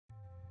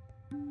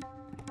Hare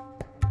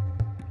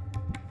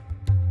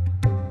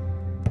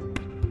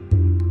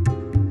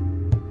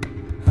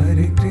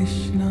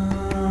Krishna,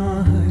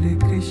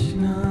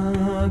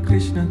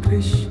 Krishna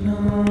Krishna,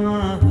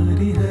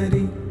 Hare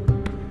Hare,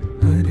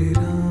 Hare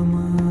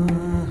Rama,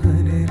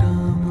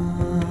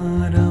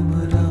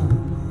 Rama Rama,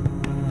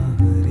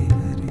 Hare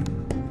Hare.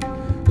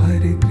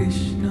 Hare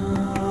Krishna,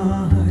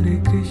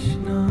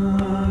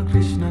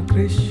 Krishna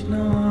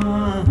Krishna,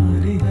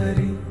 Hare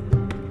Hare,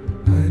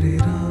 Hare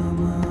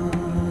Rama,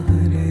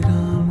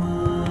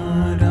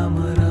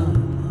 Rama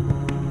Rama,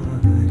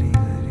 Hare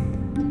Hare.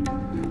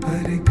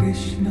 Hare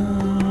Krishna,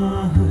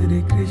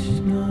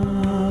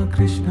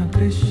 Krishna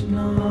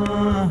Krishna,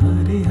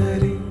 Hare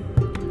Hare,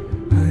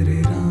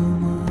 Hare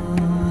Rama,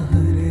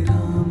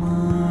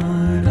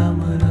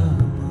 Rama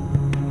Rama,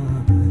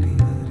 Hare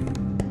Hare.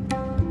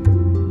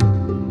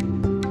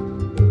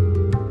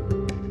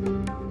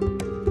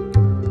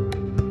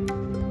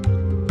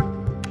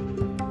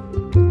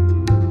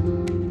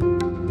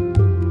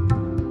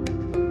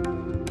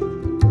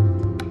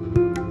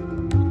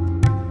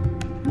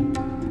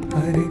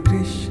 Hare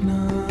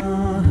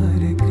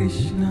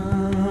Krishna,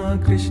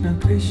 Krishna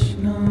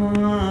Krishna,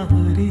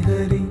 Hare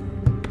Hare,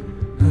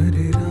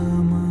 Hare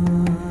Rama,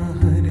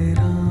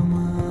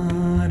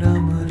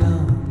 Rama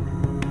Rama,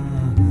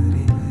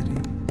 Hare Hare.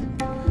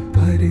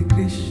 Hare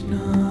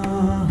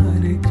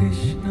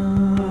Krishna,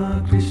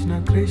 Krishna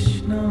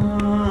Krishna,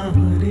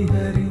 Hare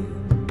Hare,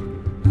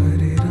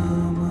 Hare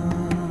Rama,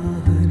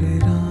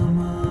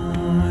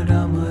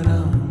 Rama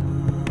Rama,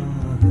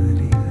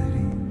 Hare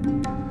Hare.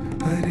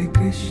 Hare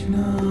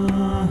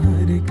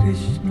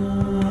Krishna,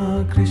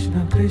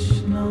 Krishna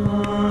Krishna,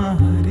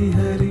 Hare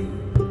Hare,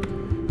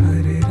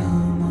 Hare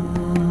Rama,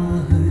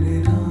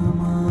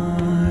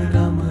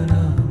 Rama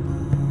Rama,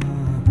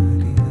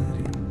 Hare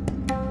Hare.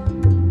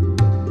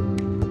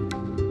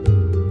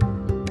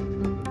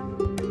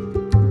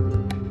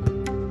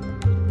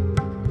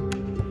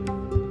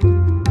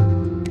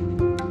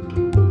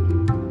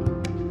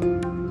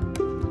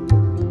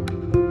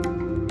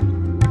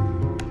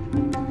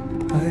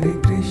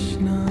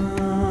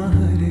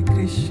 Hare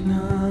Krishna,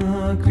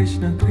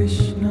 Krishna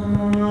Krishna,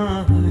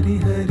 Hare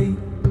Hare,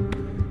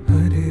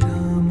 Hare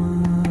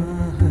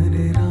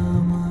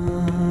Rama,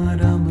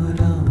 Rama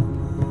Rama,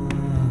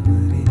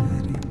 Hare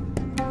Hare.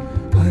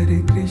 Hare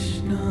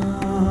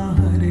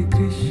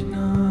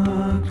Krishna,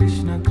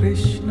 Krishna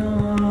Krishna,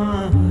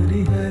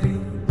 Hare Hare,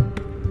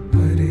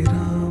 Hare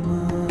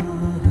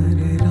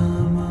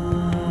Rama,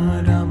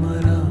 Rama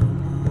Rama,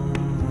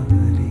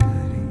 Hare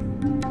Hare.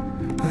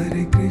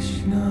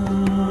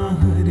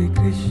 Hare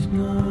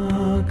Krishna,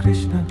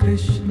 Krishna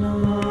Krishna,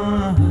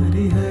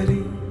 Hare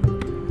Hare,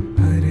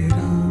 Hare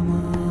Rama,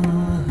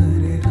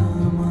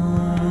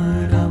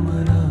 Rama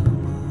Rama,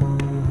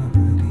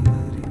 Hare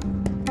Hare.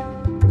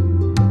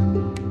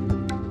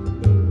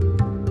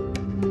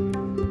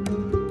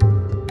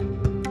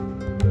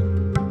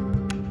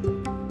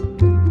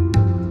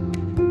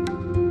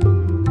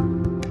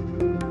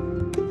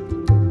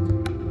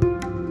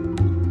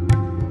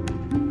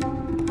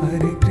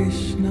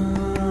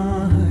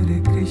 Hare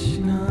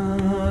Krishna,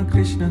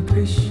 Krishna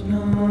Krishna,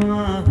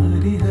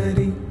 Hare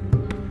Hare,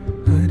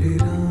 Hare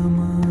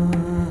Rama,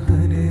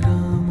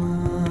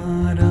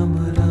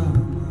 Rama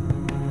Rama,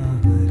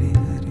 Hare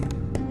Hare.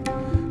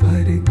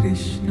 Hare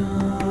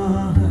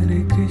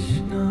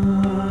Krishna,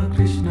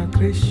 Krishna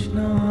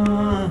Krishna,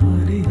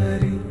 Hare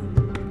Hare,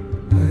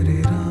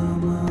 Hare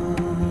Rama,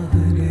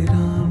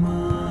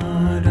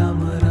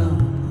 Rama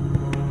Rama,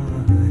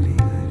 Hare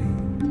Hare.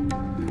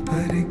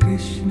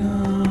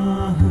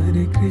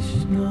 Hare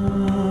Krishna,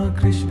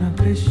 Krishna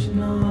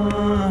Krishna,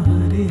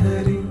 Hare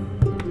Hare,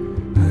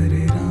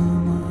 Hare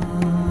Rama,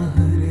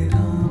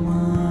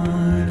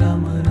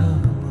 Rama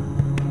Rama,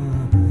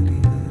 Hare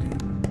Hare.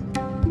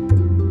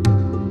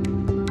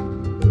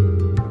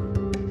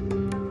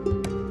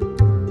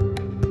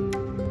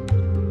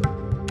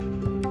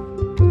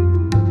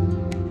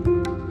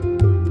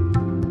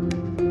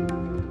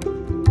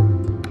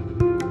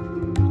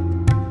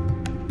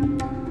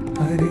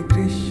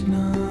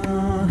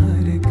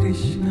 Hare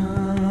Krishna,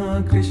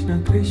 Krishna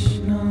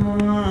Krishna,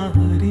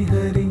 Hare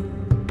Hare,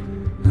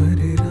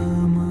 Hare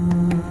Rama,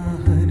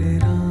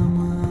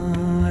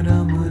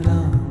 Rama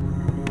Rama,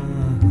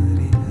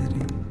 Hare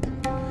Hare.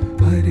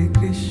 Hare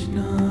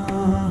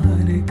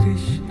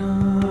Krishna,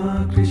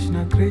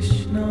 Krishna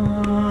Krishna,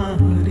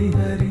 Hare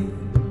Hare,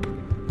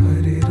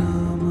 Hare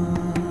Rama,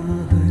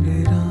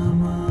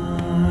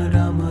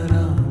 Rama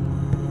Rama,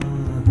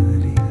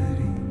 Hare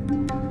Hare.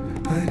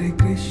 Hare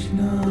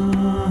Krishna,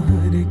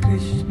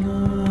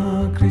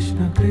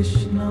 Krishna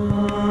Krishna,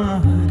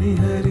 Hare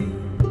Hare,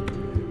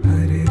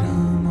 Hare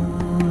Rama,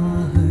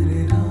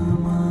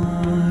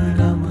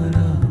 Rama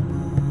Rama,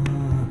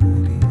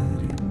 Hare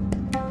Hare.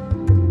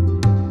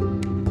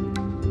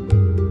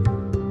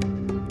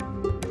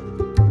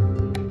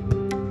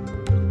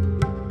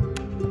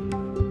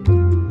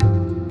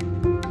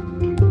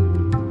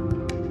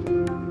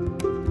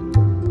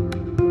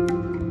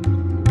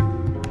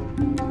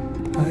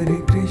 Hare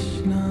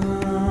Krishna,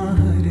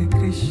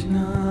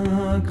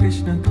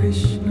 Krishna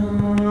Krishna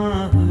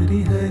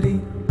Hare Hare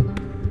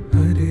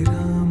Hare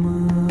Rama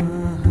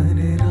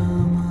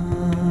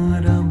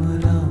Rama Rama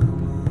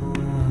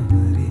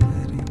Hare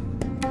Hare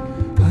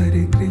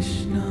Hare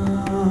Krishna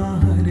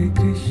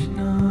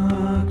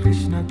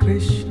Krishna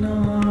Krishna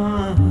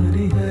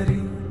Hare Hare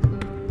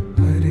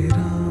Hare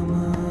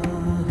Rama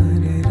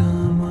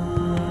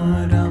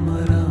Rama Rama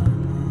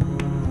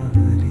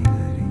Hare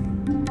Hare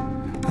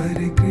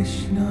Hare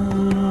Krishna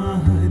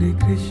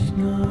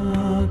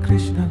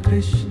Krishna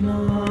Krishna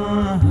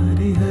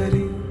Hare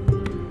Hare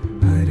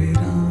Hare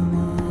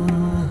Rama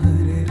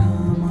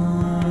Rama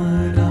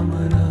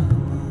Rama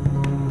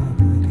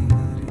Hare Hare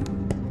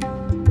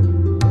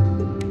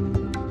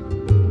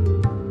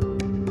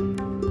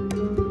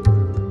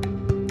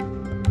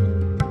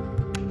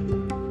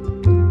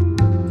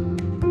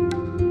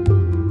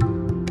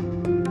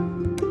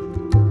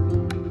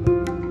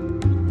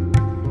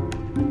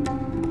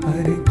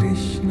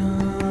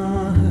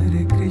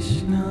Hare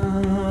Krishna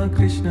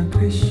Krishna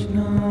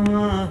Krishna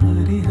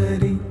Hare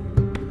Hare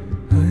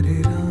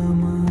Hare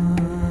Rama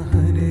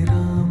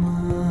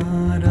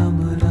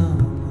Rama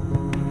Rama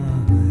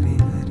Hare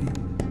Hare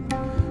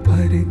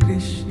Hare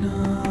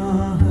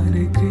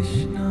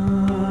Krishna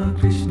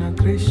Krishna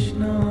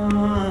Krishna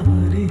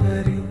Hare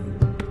Hare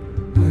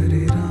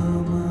Hare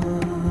Rama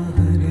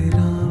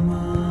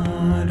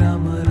Rama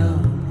Rama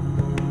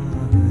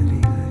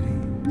Hare Hare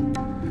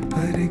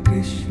Hare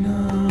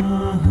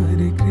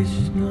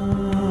Krishna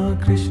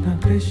Krishna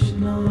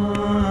Krishna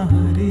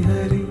Hare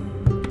Hare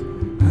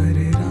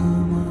Hare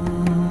Rama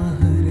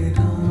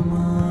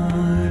Rama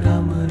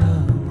Rama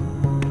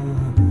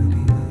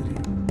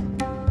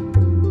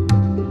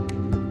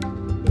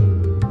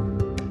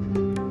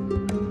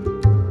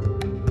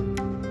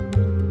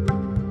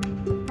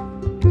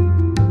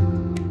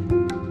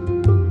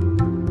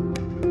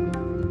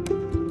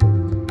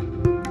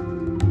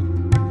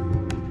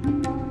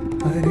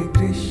Hare Hare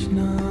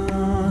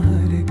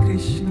Hare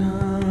Krishna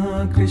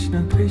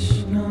Krishna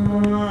Krishna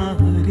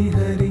Hare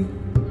Hare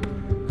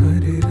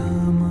Hare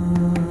Rama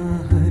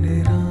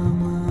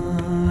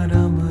Rama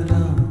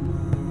Rama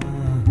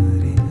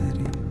Hare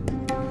Hare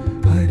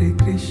Hare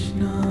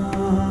Krishna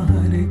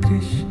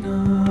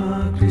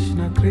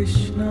Krishna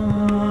Krishna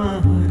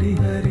Hare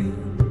Hare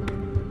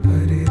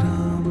Hare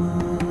Rama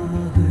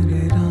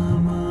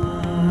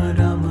Rama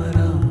Rama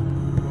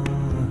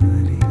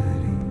Hare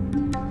Hare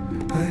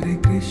Hare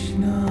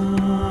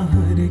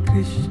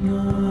Krishna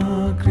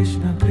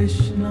Krishna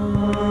Krishna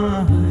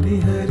Hare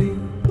Hare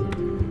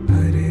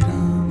Hare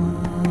Rama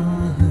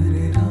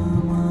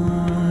Rama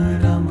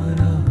Rama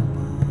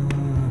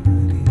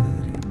Hare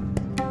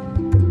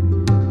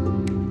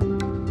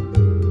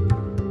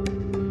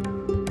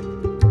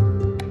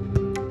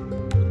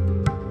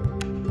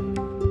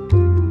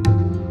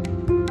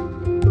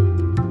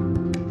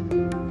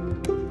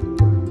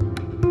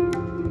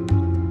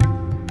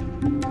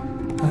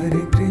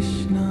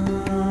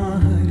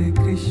Hare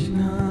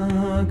Krishna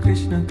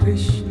Krishna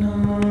Krishna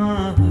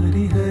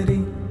Hare Hare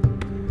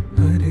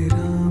Hare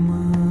Rama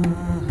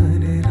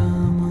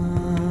Rama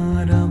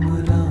Rama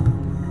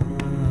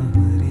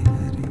Hare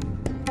Hare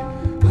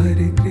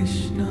Hare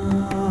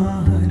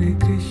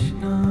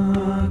Krishna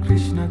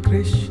Krishna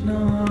Krishna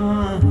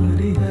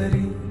Hare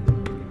Hare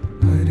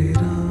Hare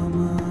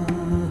Rama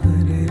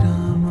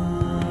Rama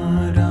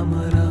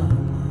Rama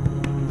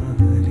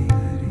Hare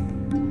Hare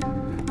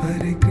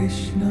Hare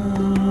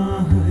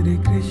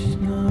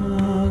Krishna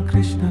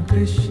Krishna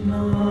Krishna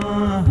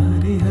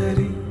Hare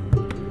Hare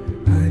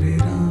Hare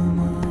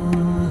Rama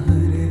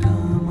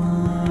Rama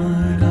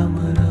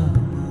Rama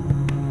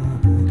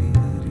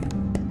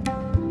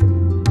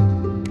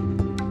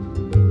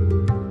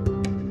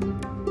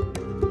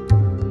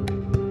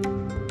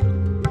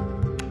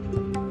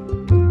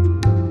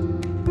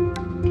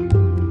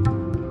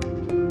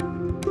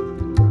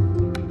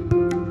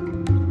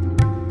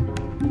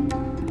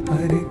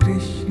Hare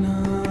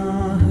Hare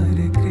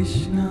Hare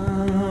Krishna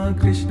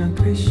Krishna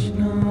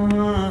Krishna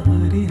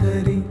Hare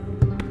Hare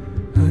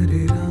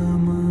Hare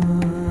Rama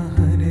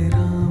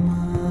Rama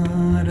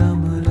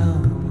Rama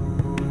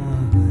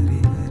Hare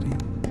Hare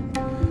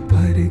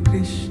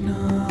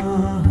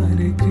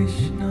Hare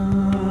Krishna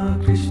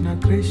Krishna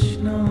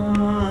Krishna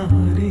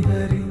Hare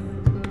Hare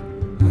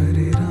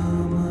Hare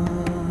Rama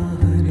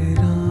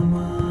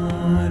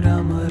Rama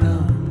Rama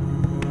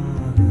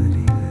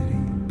Hare Hare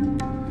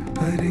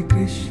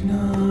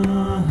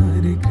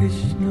Hare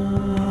Krishna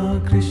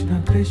Krishna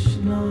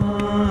Krishna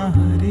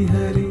Hare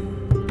Hare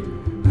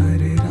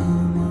Hare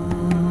Rama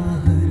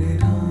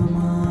Rama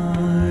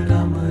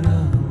Rama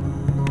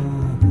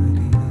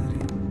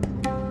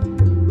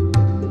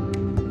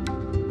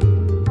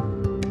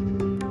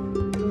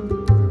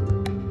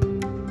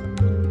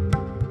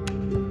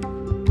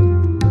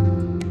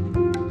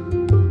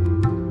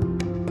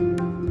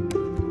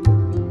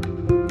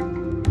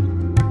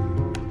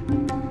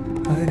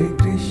Hare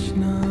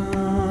Hare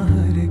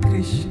Hare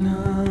Krishna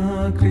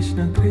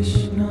Krishna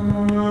Krishna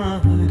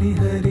Hare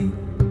Hare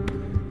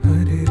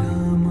Hare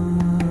Rama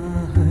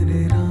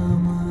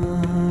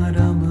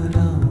Rama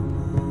Rama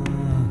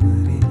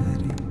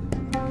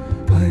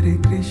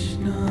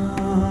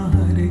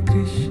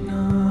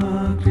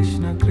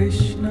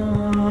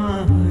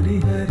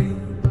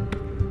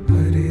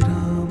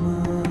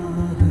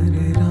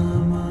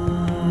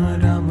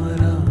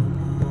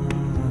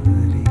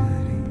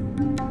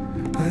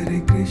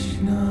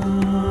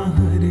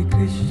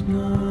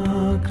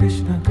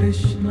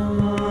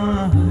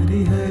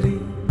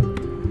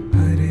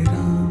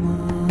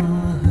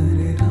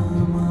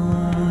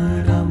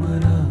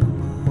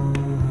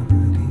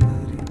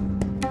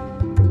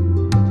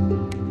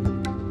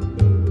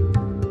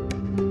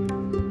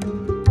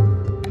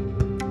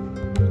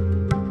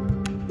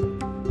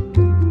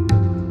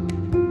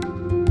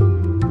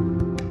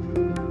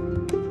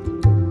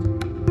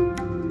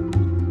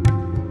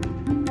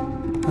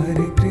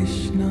Hare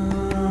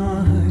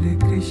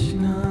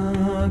Krishna,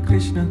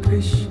 Krishna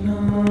Krishna,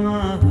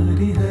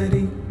 Hare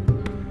Hare,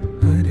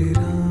 Hare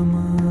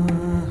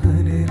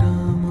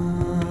Rama,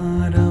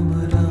 Rama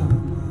Rama,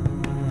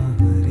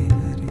 Hare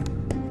Hare.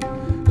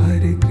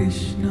 Hare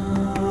Krishna,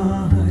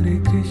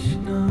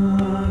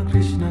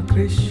 Krishna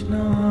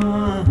Krishna,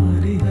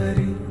 Hare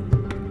Hare,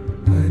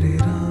 Hare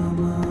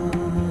Rama,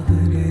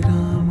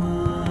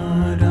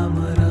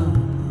 Rama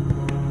Rama,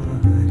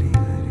 Hare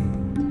Hare.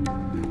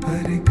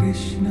 Hare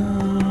Krishna,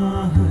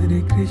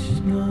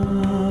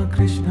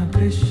 Krishna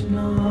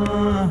Krishna,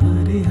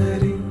 Hare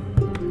Hare,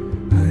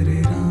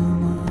 Hare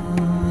Rama,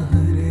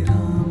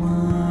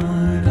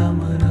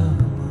 Rama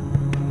Rama,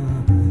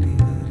 Hare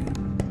Hare.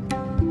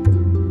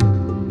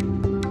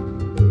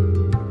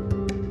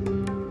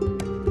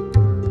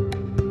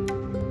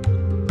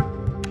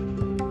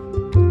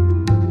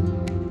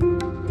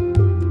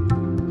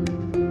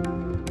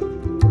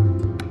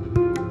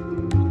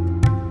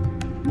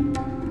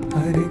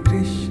 Hare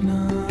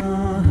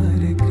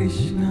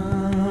Krishna,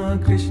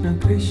 Krishna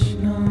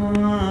Krishna,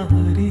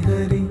 Hare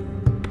Hare,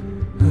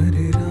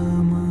 Hare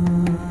Rama,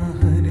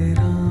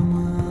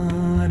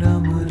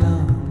 Rama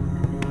Rama,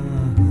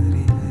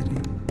 Hare Hare.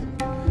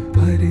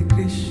 Hare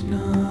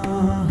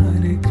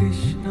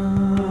Krishna,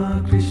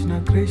 Krishna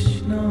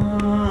Krishna,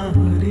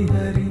 Hare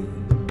Hare,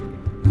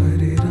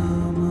 Hare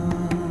Rama,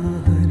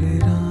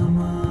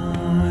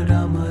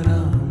 Rama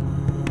Rama,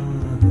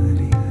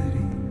 Hare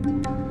Hare.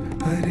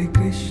 Hare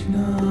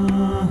Krishna,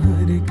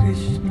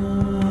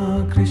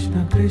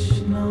 Krishna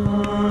Krishna,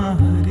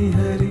 Hare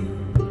Hare,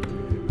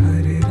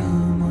 Hare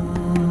Rama,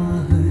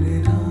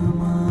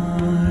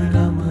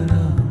 Rama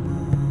Rama,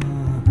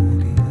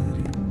 Hare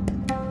Hare.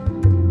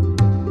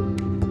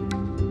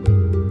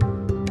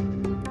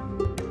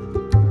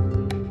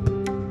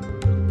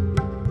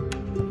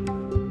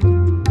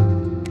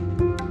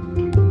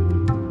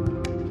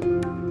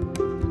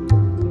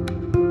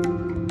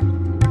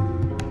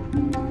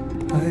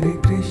 Hare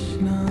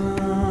Krishna,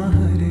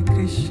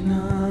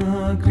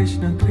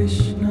 Krishna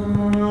Krishna,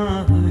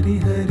 Hare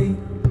Hare,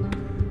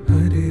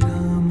 Hare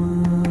Rama,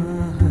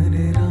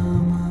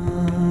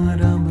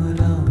 Rama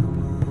Rama,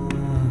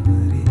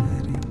 Hare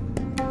Hare.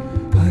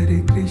 Hare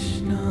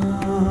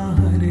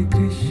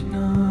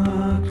Krishna,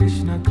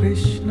 Krishna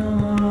Krishna,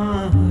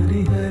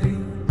 Hare Hare,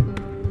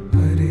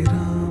 Hare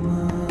Rama,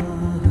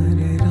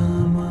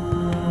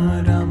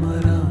 Rama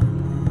Rama,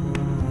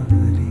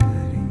 Hare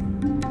Hare.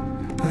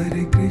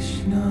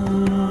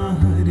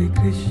 Hare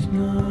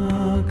Krishna,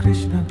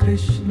 Krishna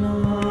Krishna,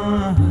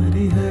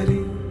 Hare Hare,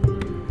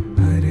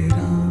 Hare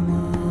Rama,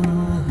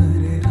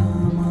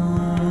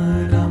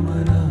 Rama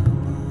Rama,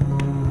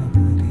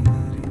 Hare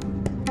Hare.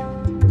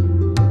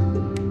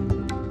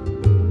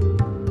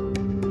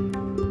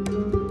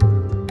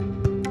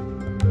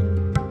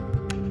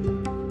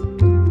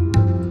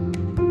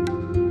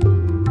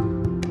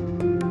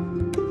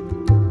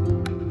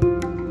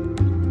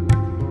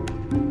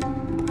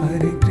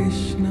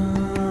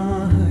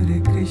 Hare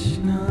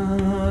Krishna,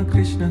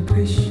 Krishna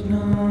Krishna,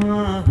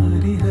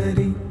 Hare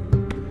Hare,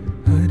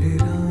 Hare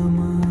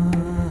Rama,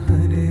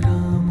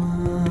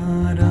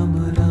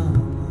 Rama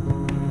Rama,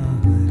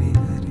 Hare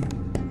Hare.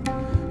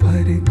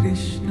 Hare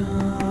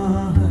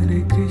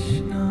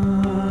Krishna,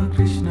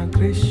 Krishna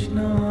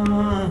Krishna,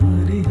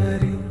 Hare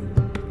Hare,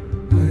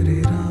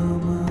 Hare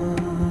Rama,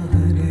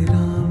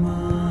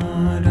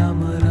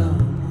 Rama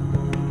Rama,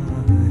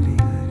 Hare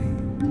Hare.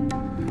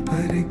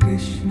 Hare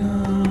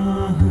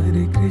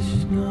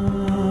Krishna,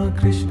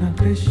 Krishna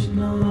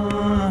Krishna,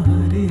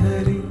 Hare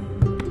Hare,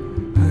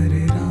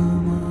 Hare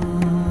Rama,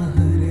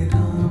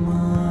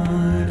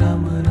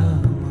 Rama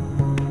Rama,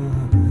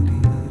 Hare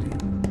Hare.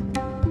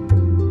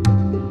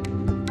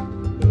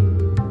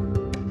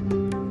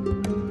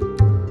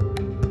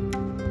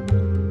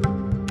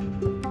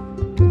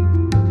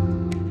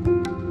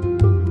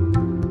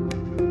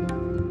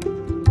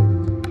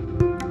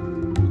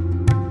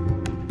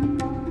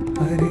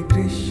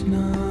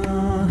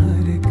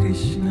 Hare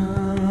Krishna,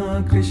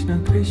 Krishna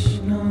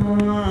Krishna,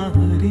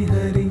 Hare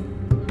Hare,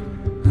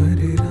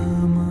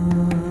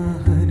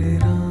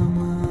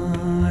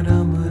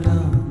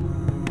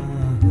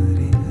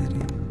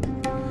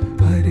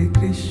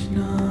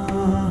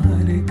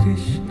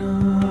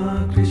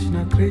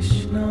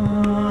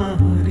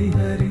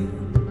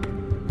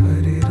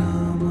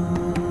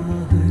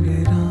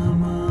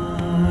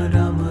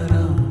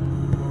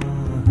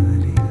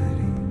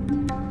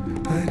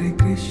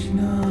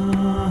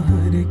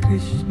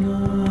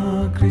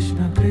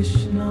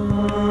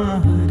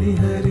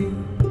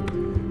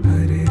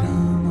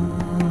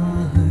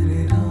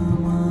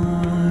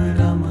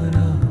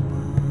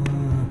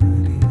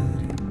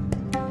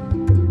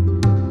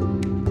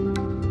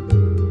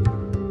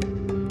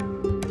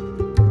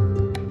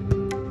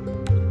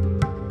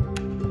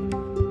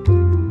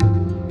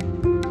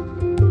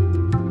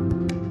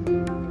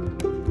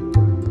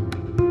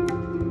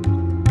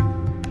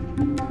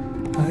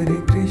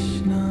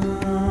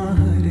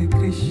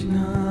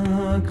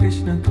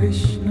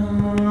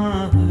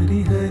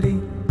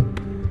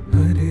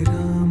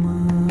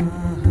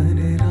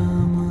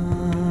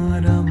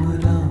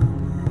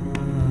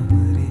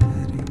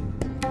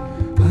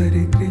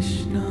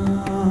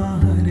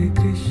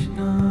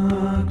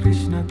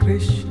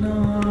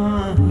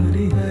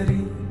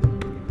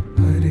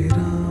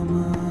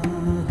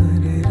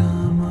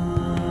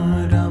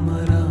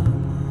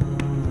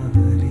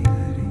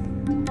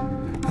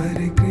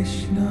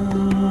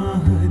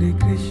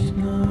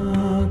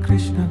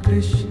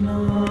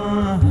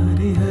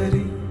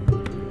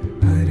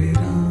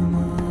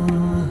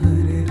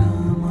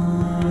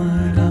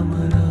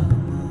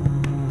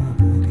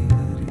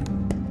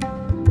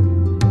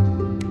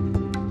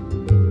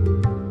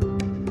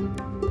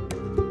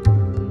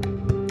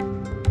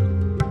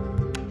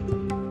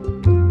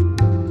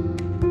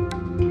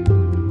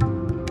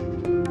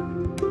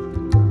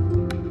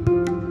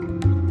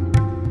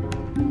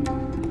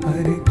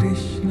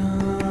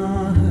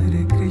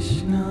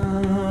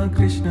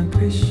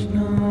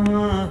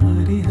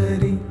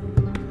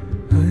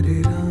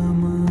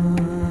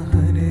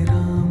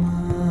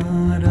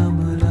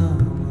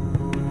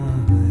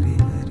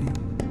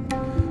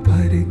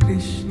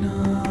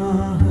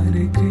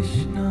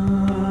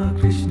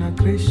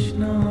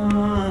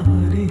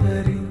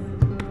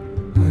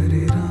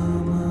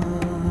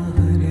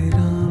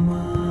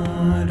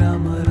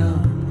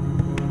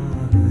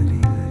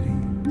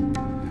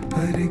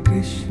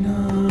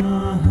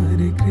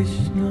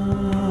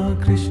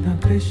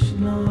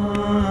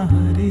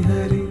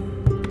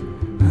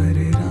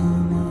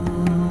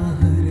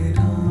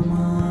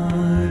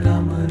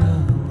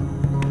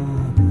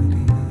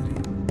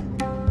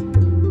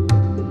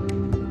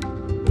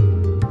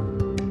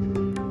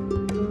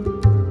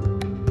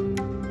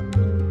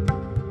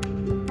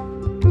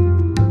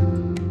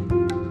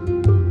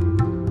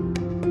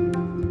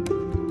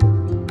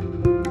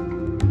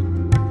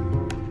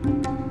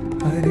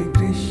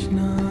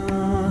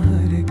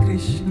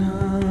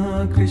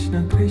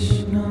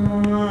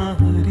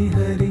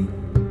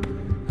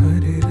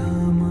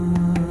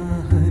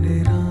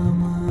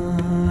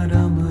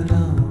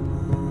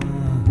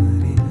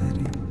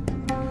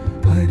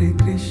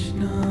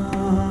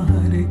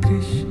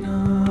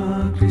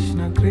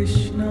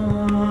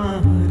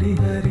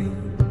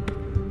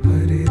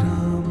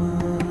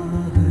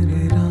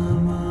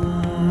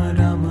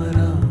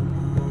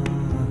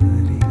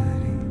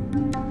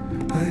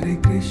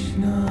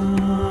 Krishna,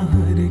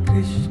 Hare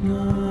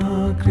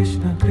Krishna,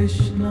 Krishna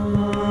Krishna,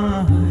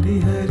 Hare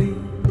Hare,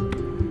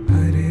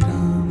 Hare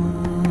Rama,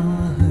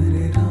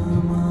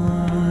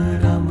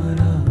 Rama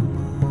Rama,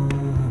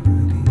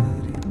 Hare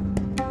Hare.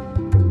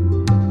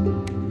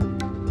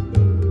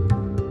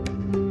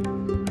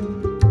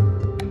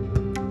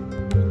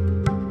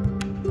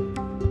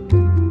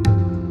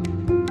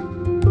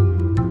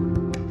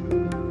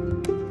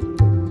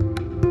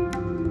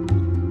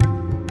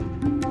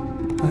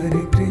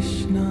 Hare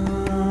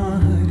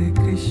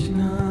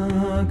Krishna,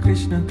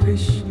 Krishna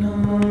Krishna,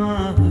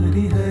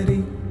 Hare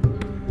Hare,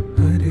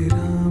 Hare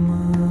Rama,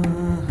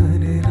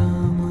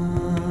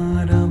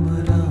 Rama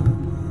Rama,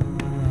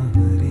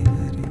 Hare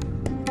Hare.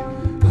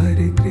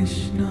 Hare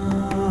Krishna,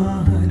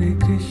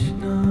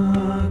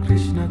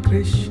 Krishna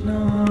Krishna,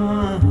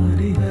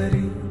 Hare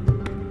Hare,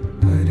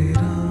 Hare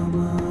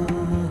Rama,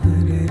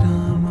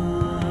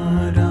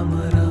 Rama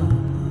Rama,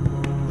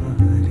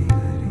 Hare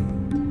Hare.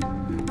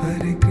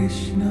 Hare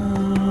Krishna,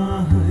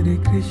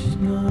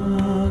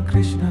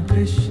 Krishna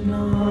Krishna,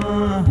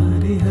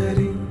 Hare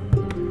Hare,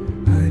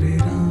 Hare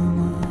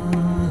Rama,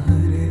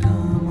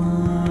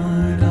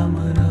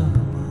 Rama Rama,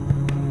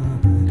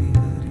 Hare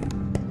Hare.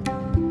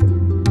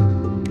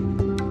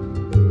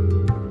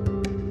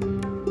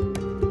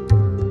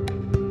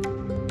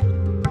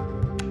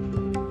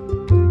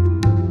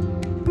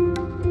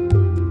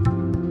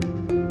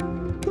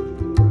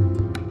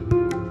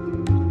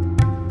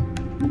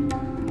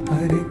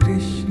 Hare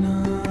Krishna,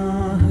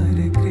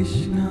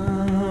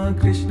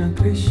 Krishna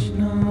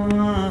Krishna,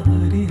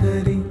 Hare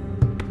Hare,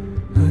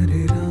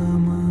 Hare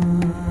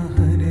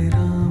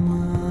Rama,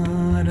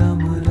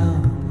 Rama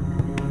Rama,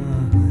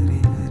 Hare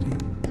Hare.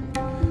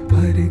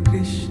 Hare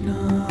Krishna,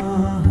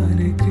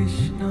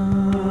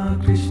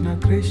 Krishna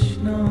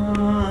Krishna,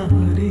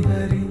 Hare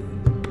Hare,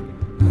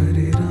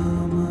 Hare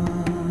Rama,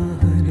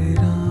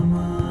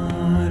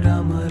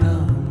 Rama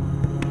Rama,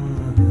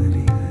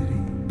 Hare Hare.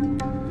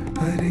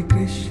 Hare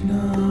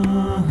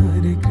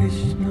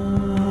Krishna,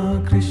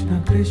 Krishna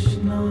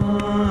Krishna,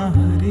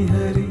 Hare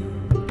Hare,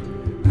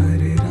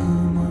 Hare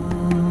Rama,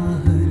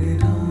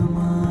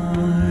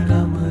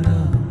 Rama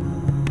Rama,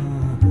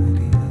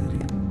 Hare Hare.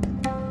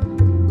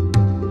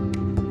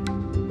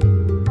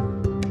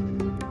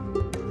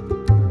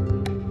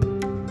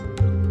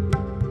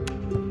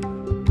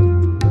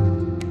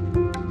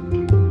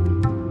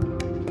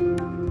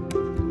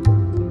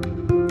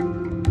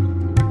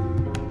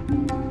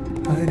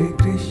 Hare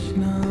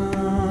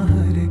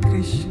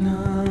Krishna,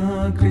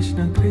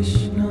 Krishna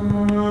Krishna,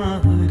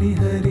 Hare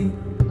Hare,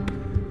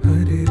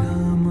 Hare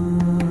Rama,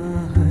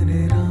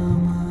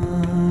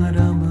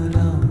 Rama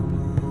Rama,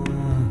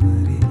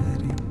 Hare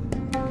Hare.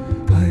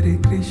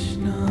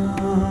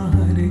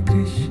 Hare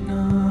Krishna,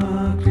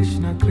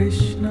 Krishna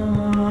Krishna,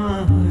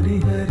 Hare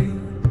Hare,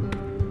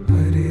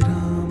 Hare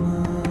Rama,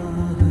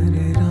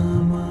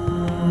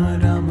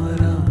 Rama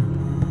Rama,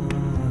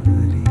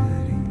 Hare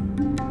Hare.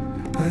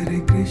 Hare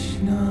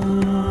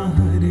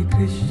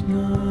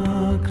Krishna,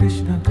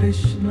 Krishna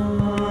Krishna,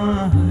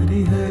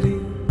 Hare Hare,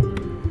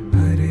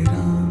 Hare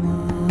Rama,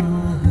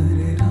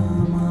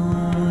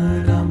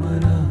 Rama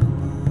Rama,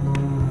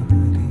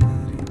 Hare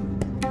Hare.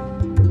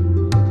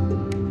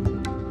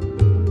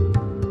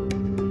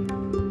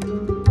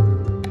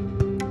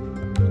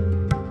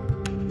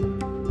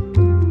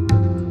 Hare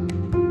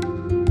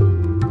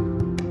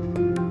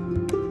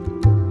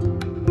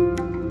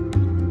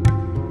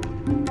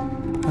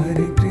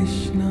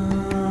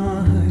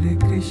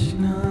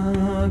Krishna,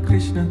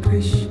 Krishna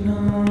Krishna,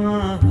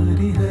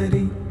 Hare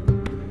Hare,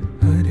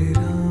 Hare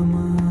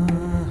Rama,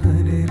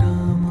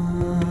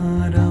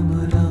 Rama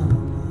Rama,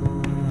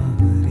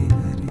 Hare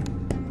Hare.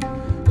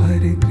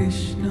 Hare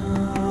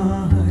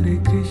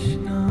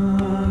Krishna,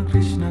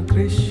 Krishna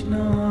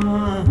Krishna,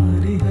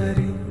 Hare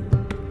Hare,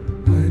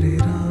 Hare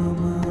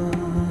Rama,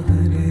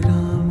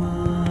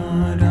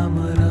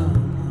 Rama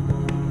Rama,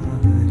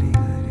 Hare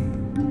Hare.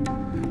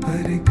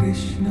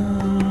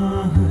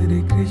 Hare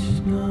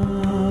Krishna,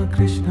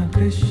 Krishna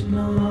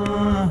Krishna,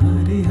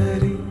 Hare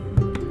Hare,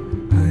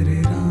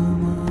 Hare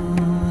Rama,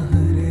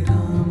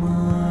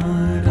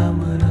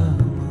 Rama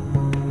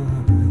Rama,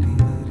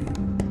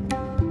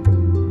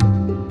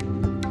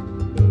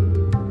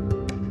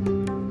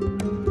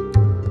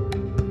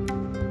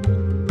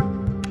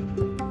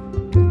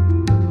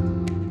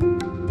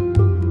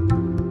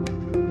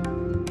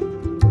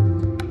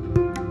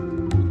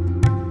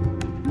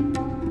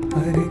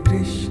 Hare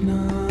Hare.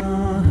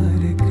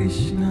 Hare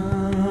Krishna,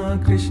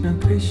 Krishna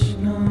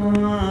Krishna,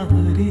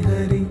 Hare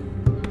Hare,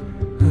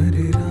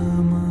 Hare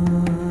Rama,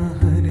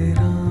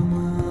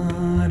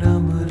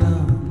 Rama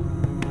Rama,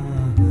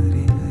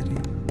 Hare Hare.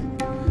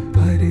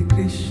 Hare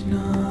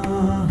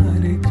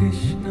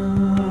Krishna,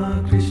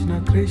 Krishna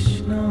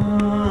Krishna,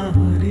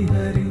 Hare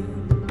Hare,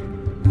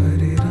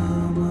 Hare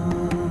Rama,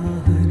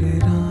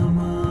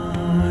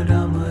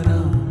 Rama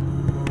Rama,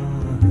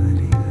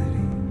 Hare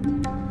Hare.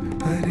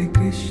 Hare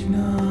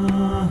Krishna,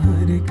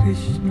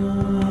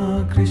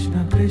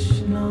 Krishna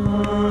Krishna,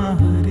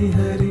 Hare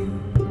Hare,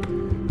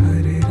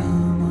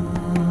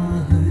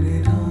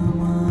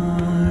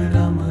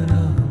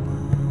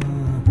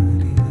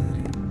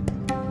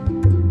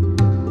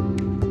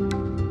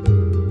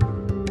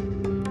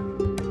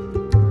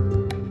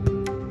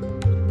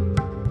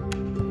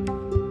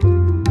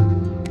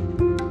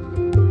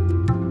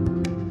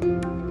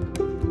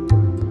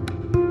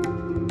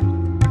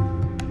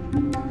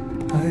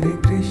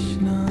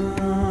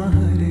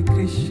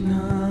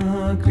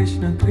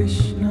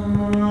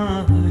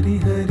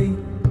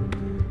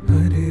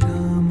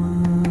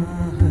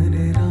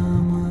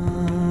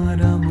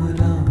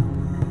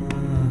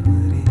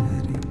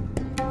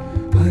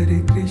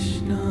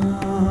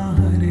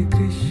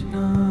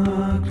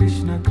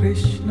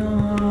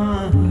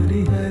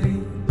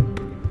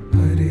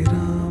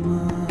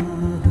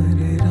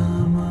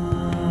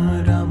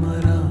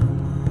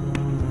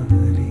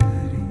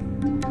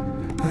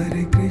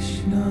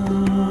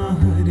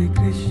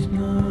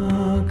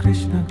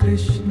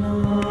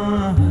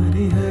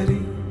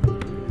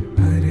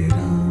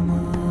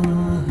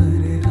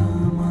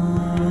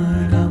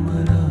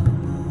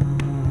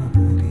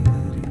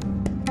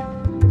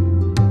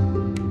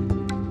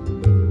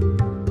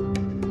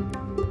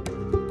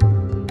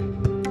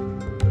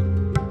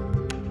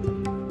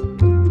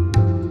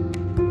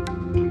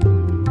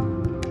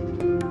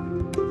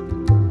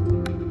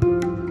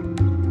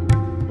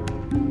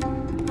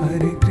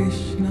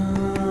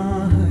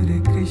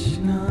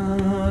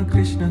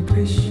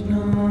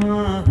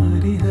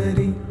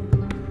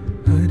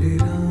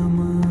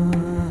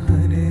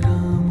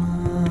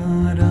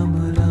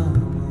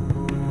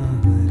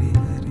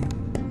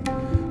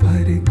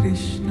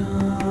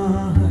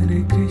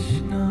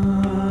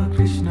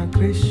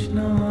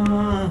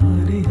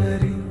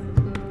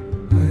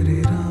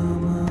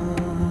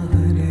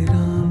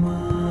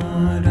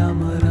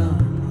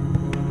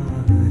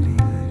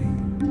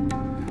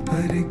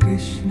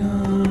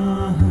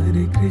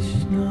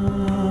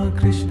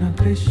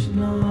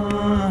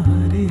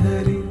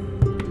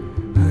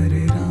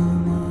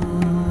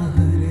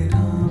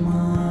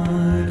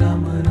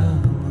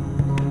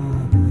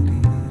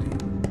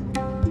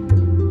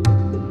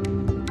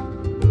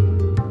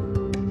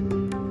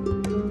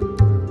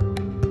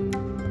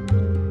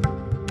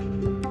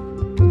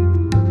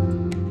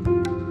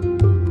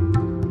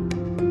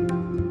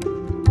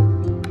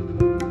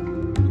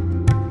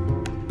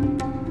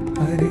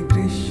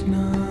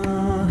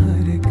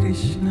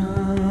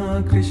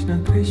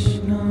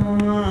 Krishna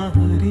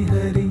Hare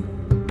Hare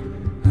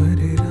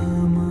Hare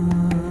Rama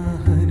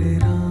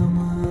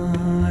Rama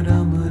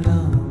Rama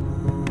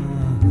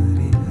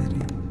Hare Hare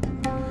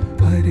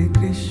Hare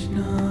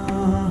Krishna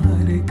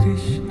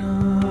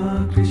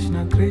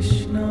Krishna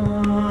Krishna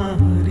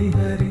Hare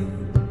Hare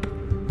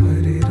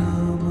Hare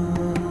Rama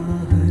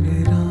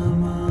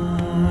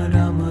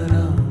Rama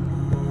Rama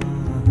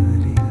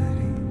Hare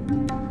Hare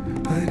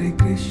Hare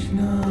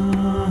Krishna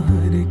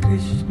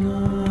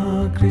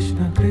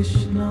Krishna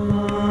Krishna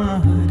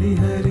Hare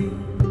Hare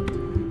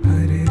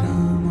Hare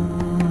Rama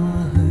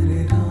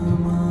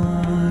Rama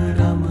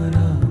Rama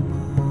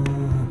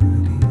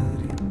Hare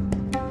Hare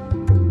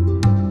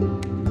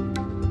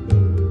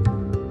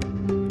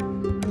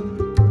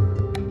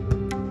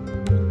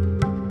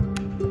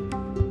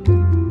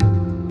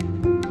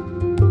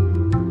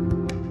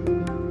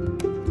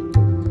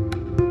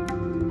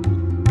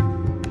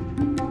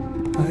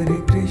Hare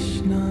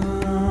Krishna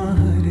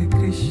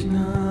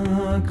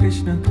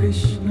Krishna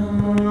Krishna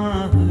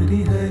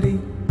Hare Hare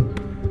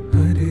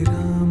Hare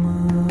Rama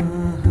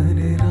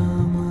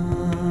Rama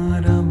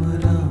Rama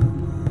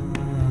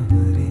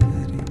Hare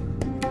Hare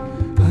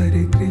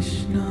Hare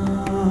Krishna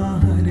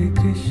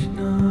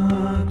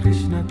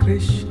Krishna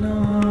Krishna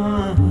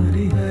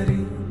Hare Hare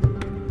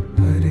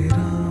Hare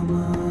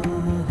Rama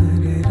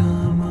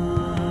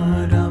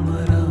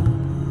Rama Rama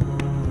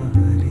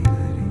Hare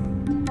Hare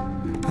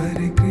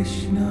Hare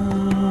Krishna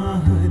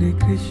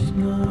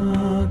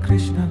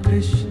Krishna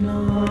Krishna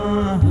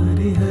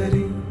Hare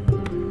Hare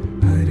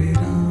Hare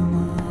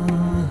Rama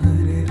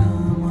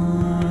Rama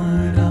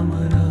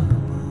Rama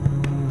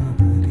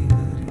Hare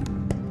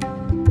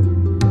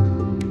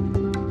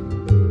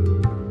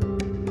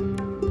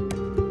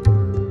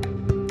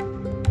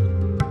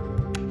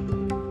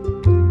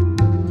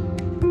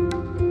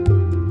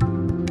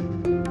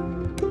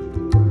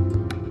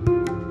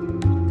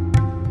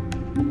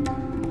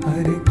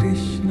Hare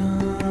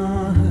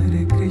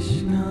Hare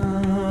Krishna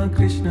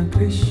Krishna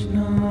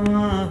Krishna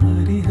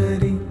Hare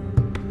Hare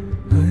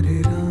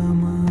Hare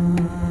Rama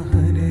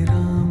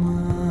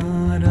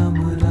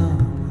Rama Rama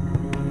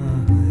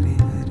Hare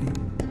Hare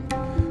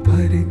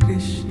Hare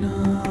Krishna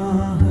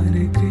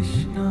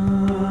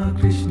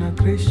Krishna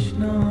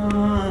Krishna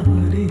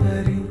Hare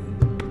Hare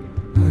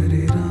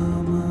Hare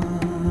Rama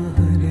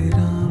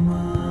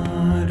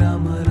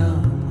Rama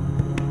Rama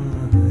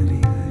Hare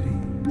Hare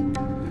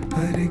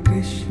Hare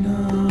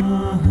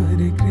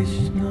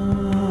Krishna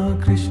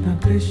Krishna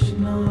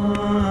Krishna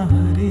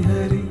Hare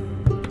Hare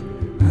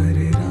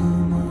Hare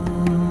Rama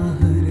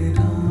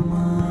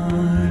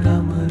Rama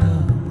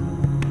Rama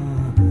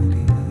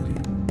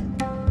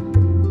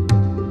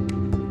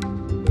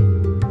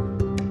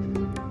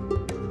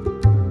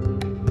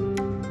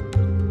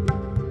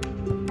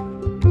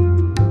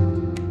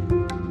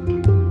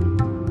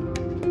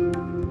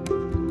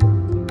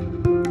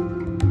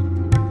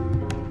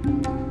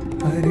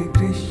Hare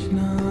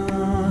Hare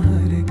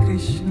Hare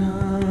Krishna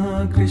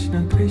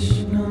Krishna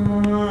Krishna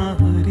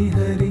Hare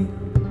Hare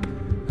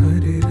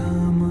Hare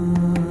Rama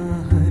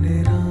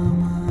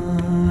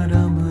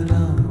Rama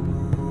Rama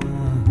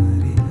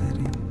Hare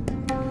Hare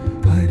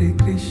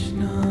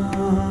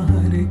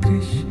Hare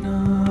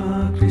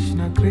Krishna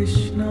Krishna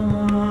Krishna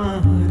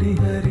Hare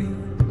Hare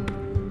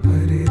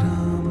Hare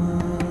Rama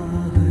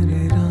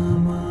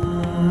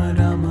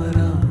Rama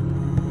Rama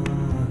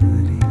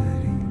Hare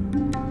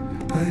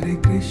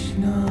Hare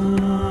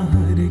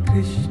Hare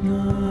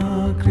Krishna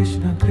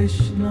Krishna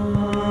Krishna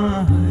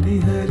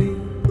Hare Hare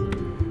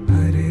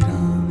Hare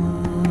Rama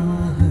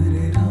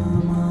Rama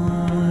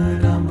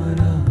Rama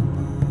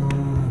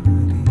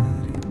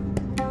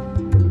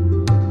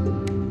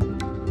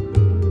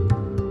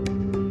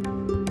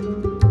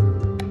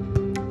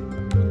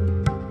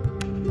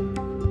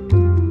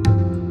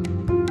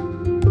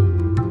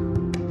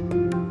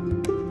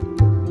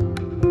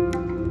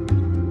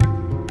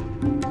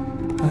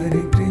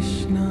Hare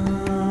Hare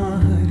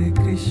Hare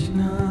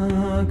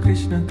Krishna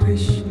Krishna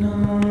Krishna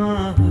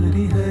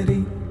Hare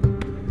Hare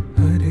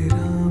Hare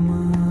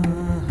Rama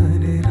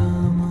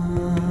Rama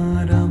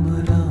Rama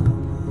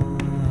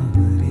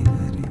Hare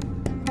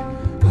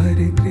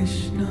Hare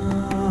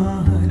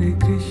Hare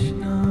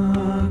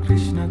Krishna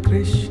Krishna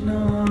Krishna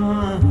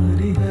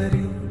Hare Hare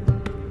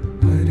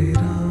Hare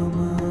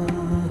Rama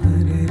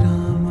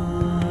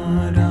Rama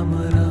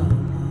Rama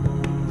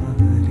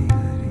Hare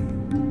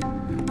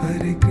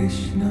Hare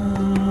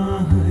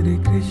Hare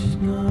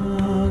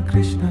Krishna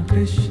Krishna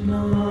Krishna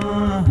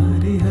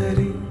Hare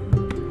Hare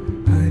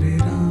Hare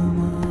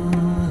Rama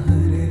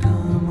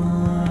Rama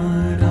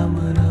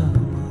Rama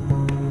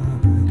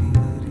Hare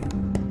Hare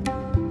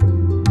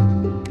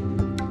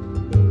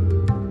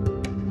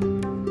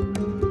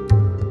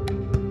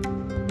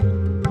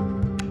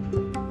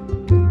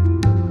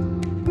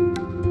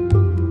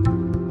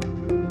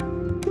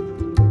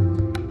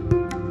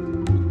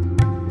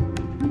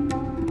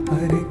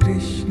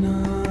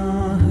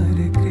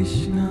Hare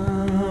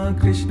Krishna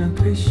Krishna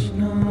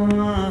Krishna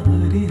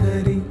Hare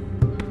Hare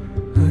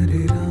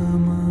Hare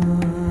Rama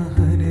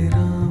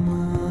Rama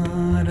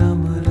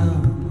Rama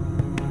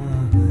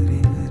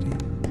Hare Hare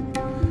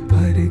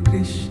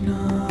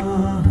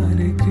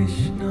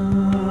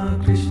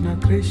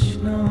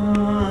Krishna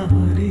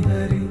Hare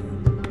Hare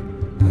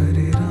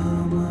Hare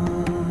Rama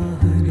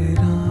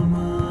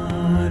Rama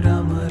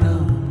Rama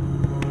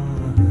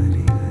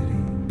Hare Hare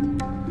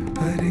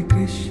Hare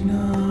Krishna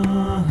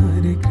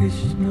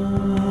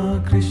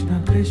Krishna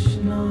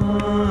Krishna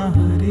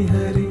Hare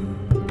Hare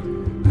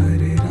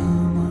Hare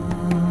Rama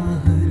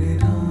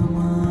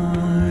Rama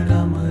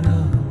Rama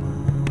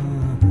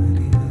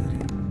Hare Hare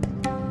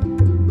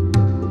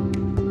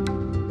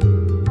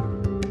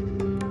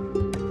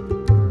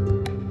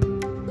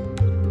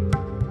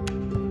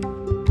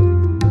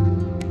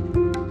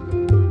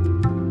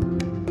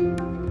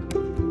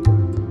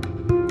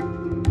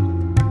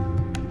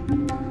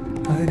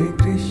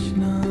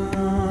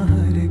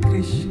Hare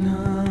Krishna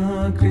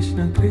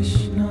Krishna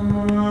Krishna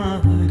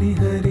Hare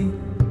Hare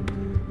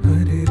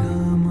Hare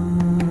Rama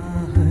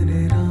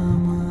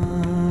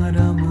Rama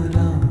Rama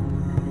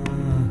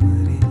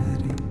Hare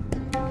Hare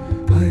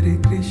Hare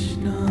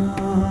Krishna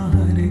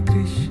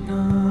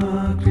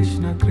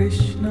Krishna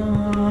Krishna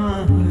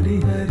Hare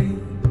Hare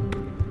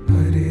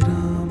Hare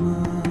Rama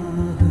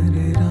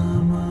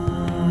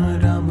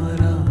Rama Rama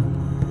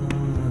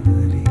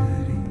Hare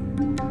Hare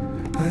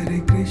Hare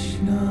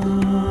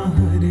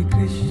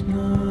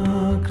Krishna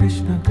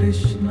Krishna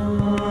Krishna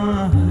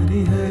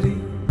Hare Hare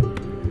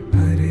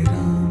Hare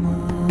Rama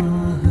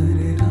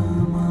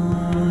Rama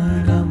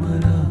Rama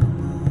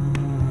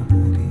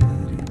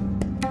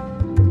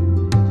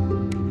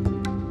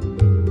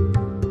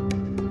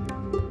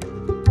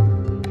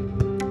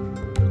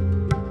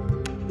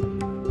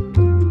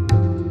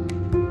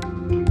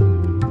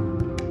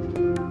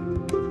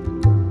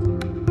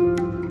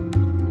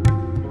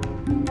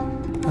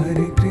Hare Hare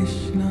Hare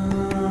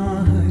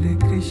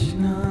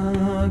Krishna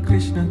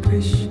Krishna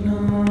Krishna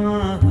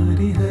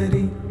Hare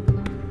Hare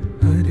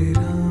Hare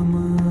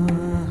Rama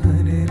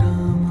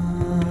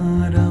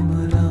Rama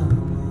Rama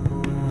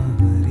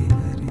Hare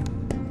Hare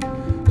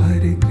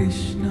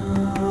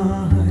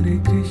Hare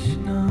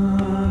Krishna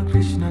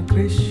Krishna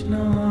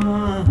Krishna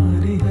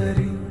Hare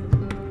Hare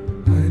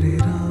Hare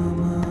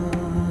Rama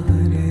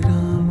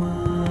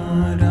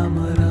Rama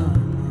Rama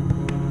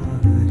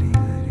Hare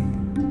Hare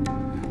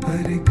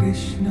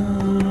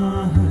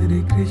Hare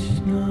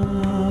Krishna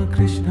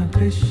Krishna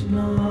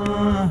Krishna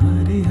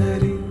Hare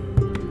Hare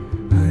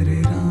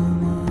Hare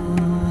Rama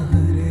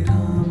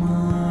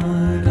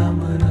Rama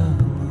Rama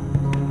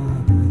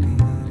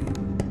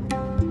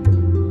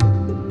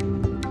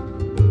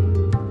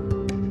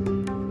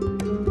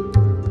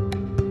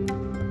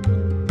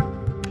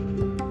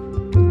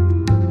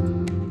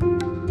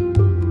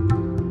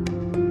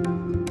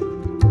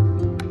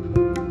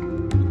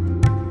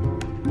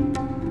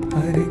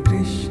Hare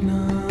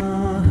Hare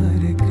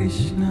Hare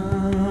Krishna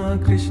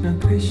Krishna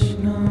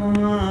Krishna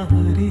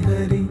Hare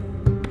Hare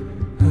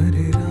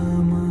Hare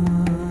Rama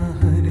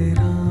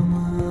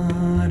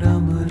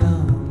Rama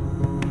Rama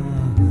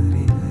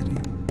Hare Hare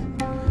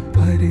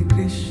Hare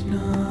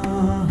Krishna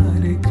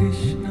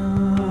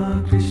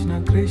Krishna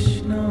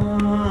Krishna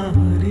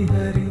Hare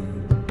Hare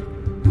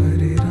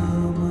Hare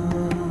Rama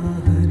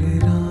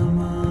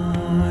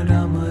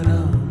Rama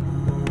Rama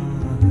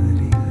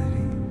Hare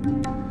Hare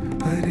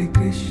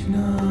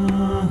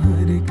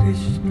Hare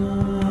Krishna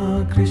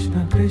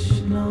Krishna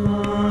Krishna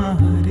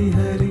Hare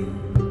Hare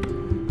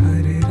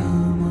Hare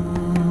Rama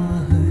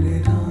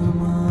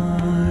Rama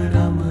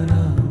Rama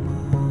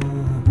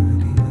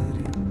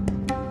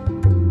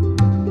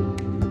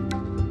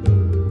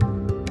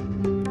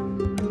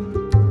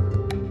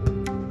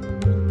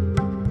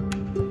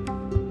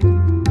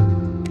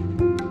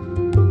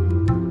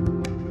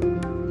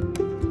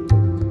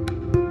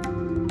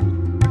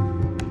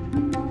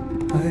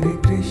Hare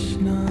Hare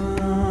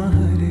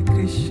Hare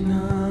Krishna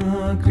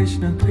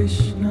Krishna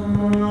Krishna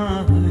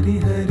Hare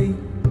Hare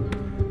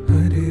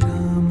Hare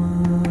Rama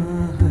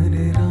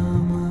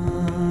Rama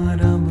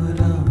Rama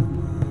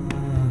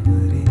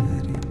Hare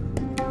Hare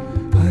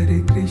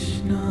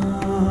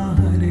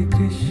Hare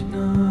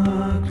Krishna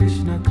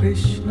Krishna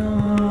Krishna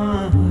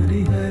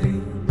Hare Hare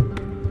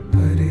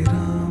Hare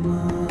Rama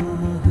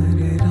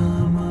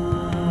Rama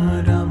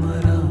Rama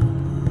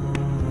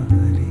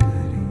Hare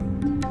Hare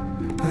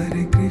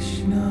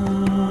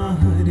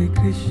Hare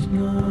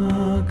Krishna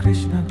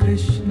Krishna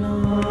Krishna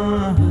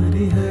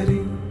Hare Hare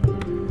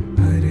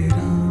Hare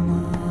Rama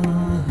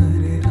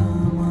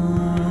Rama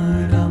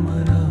Rama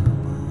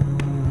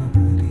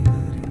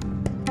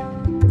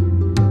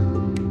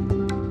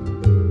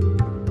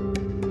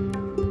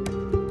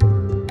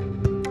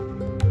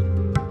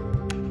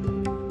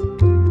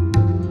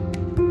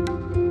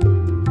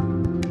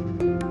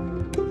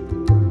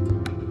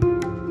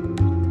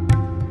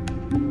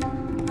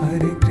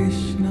Hare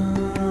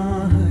Hare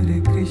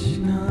Hare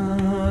Krishna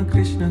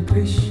Krishna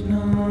Krishna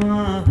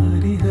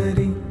Hare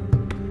Hare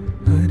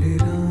Hare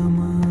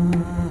Rama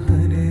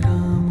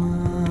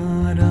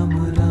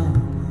Rama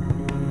Rama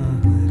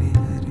Hare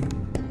Hare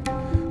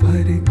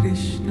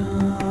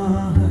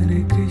Hare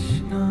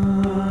Krishna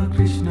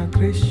Krishna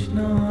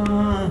Krishna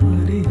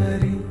Hare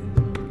Hare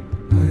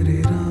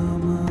Hare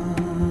Rama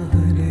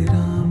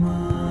Rama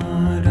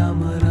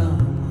Rama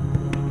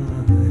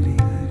Hare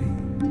Hare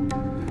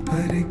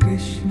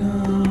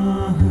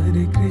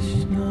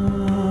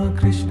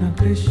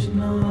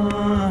Krishna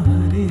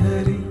Hare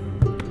Hare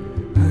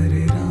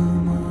Hare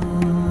Rama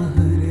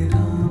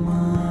Rama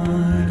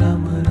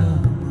Rama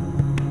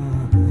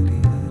Hare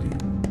Hare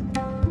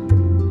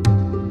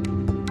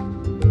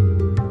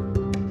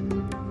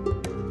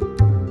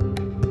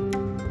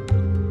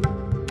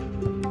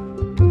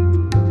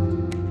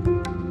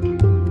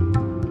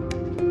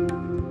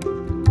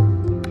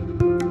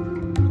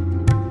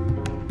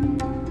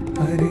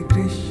Hare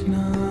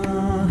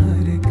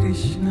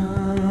Krishna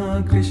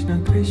Krishna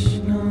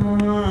Krishna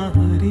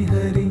Hare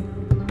Hare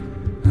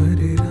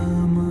Hare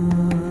Rama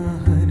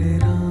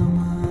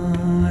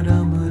Rama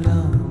Rama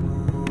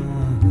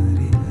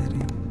Hare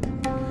Hare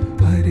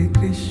Hare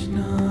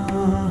Krishna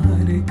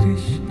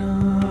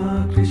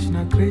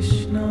Krishna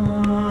Krishna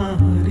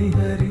Hare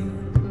Hare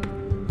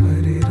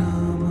Hare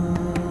Rama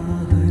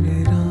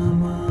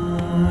Rama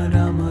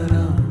Rama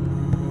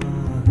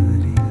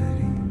Hare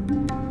Hare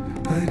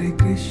Hare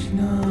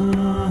Krishna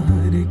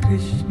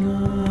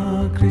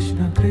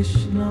Krishna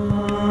Krishna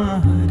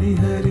Hare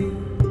Hare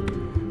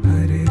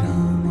Hare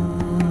Rama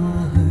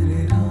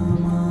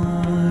Rama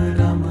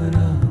Rama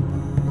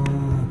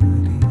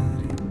Hare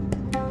Hare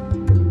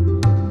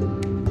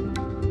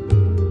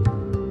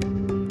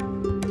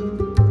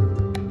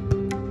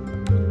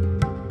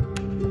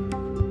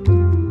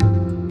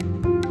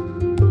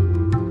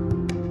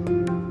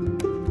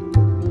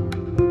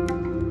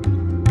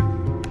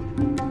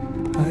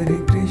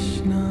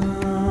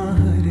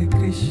Hare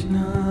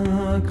Krishna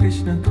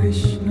Krishna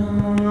Krishna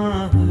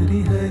Hare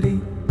Hare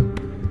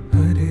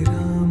Hare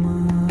Rama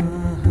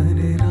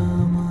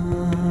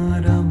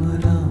Rama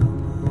Rama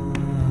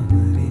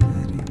Hare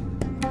Hare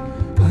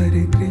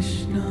Hare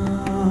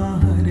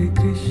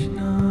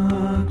Krishna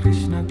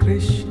Krishna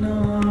Krishna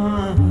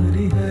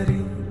Hare Hare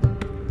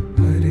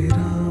Hare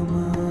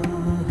Rama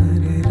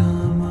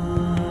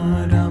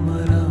Rama Rama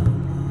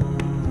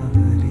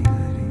Hare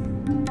Hare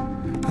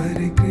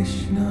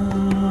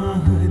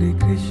Hare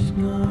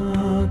Krishna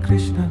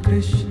Krishna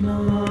Krishna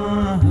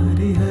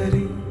Hare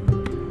Hare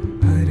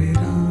Hare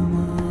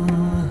Rama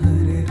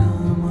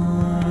Rama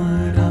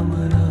Rama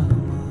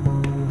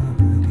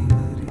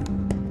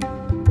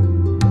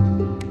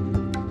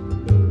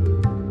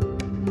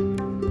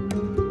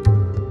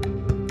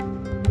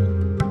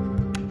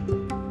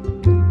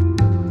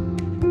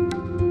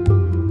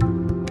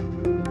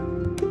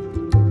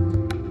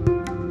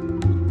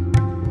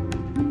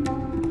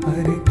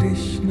Hare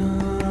Hare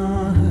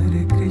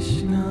Hare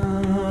Krishna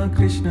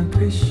Krishna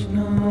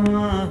Krishna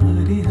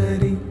Hare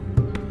Hare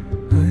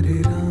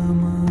Hare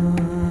Rama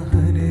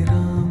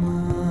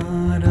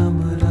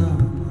Rama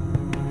Rama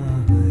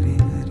Hare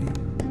Hare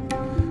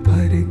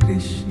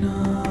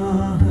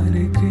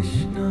Hare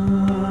Krishna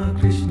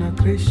Krishna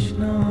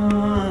Krishna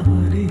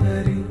Hare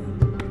Hare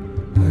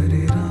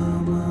Hare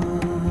Rama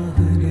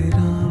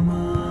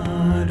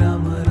Rama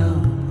Rama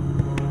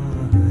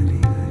Hare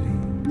Hare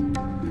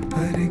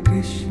Hare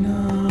Krishna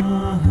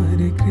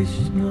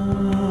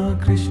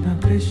Krishna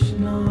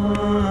Krishna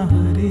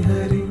Hare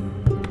Hare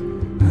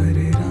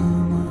Hare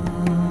Rama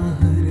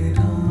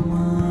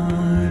Rama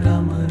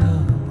Rama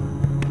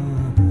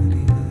Hare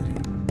Hare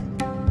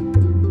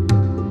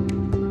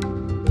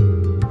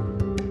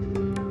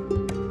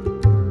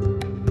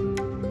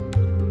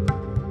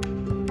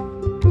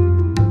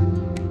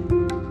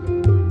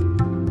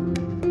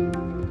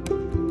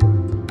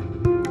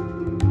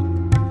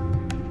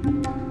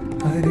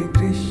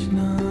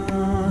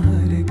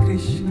Hare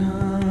Krishna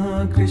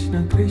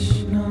Krishna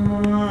Krishna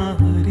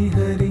Hare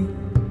Hare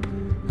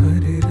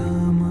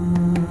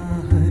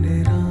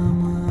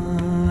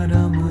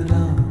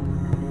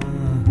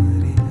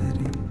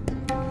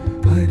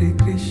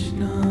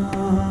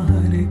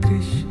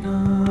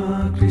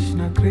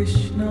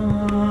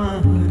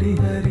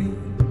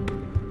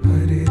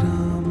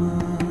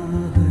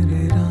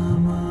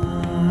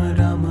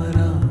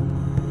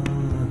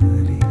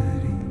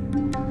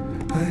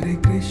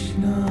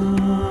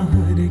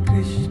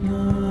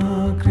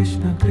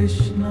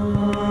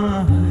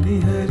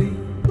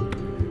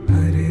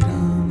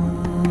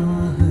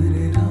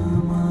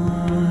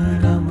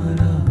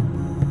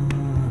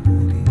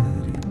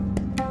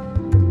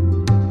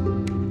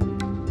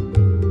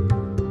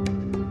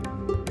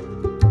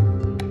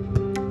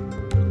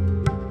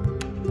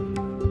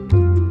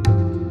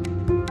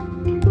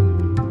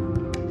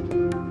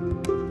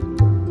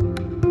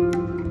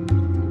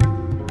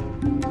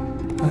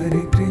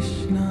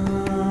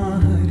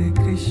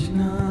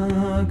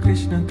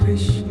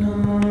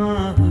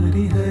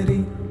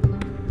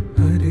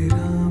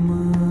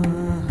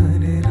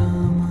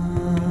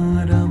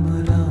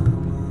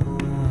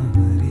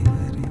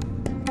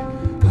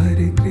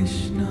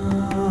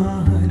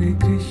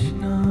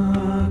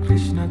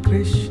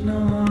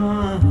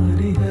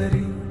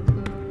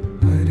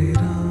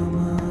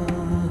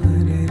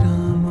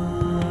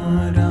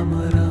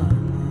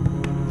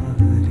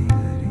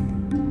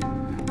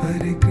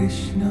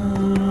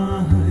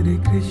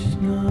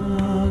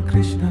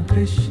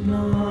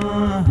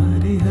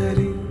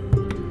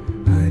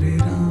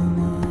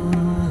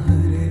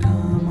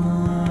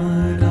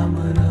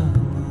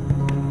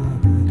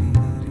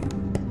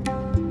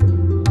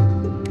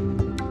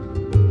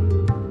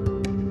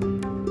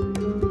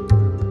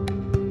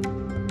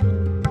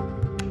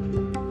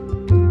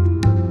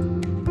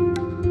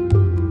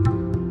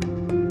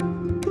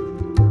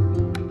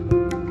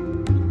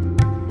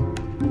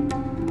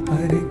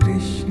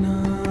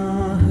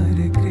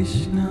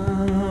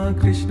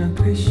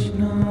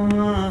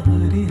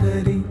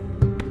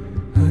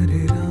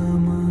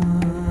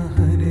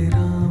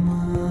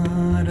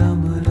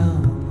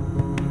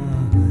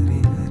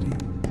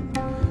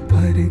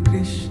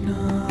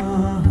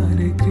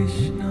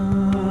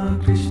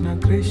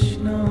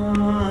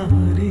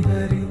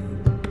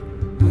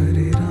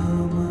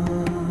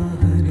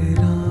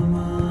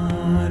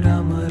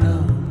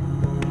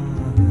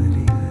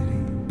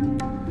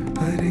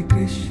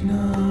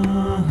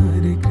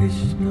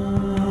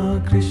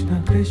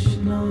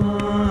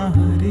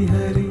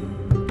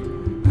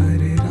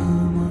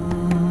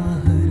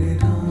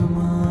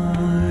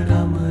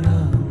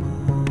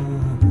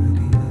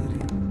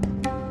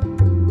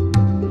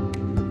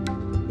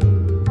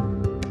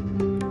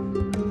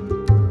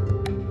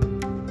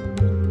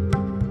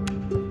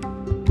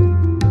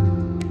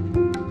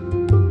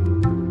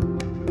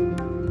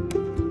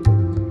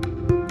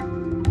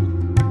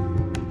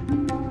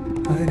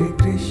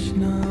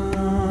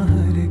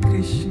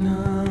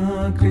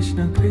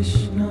Krishna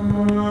Krishna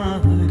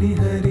Hare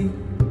Hare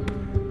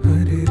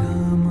Hare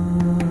Rama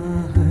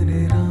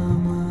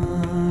Rama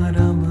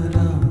Rama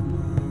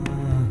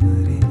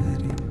Hare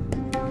Hare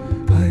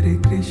Hare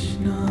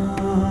Krishna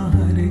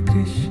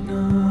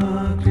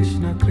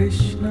Krishna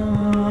Krishna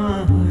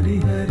Hare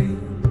Hare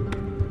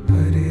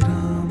Hare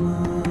Rama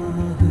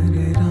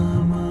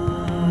Rama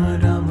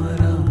Rama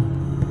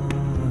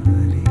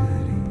Hare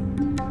Hare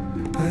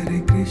Hare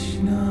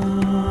Krishna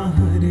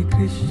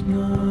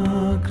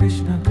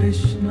Krishna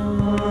Krishna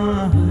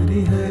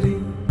Hare Hare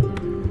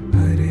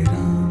Hare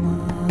Rama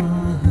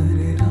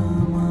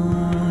Rama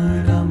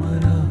Rama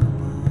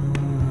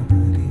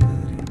Hare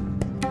Hare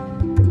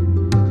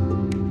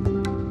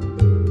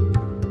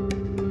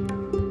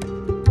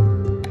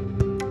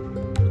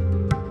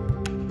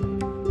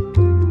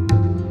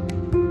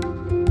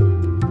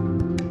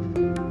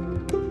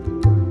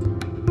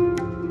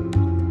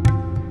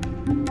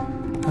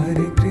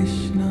Hare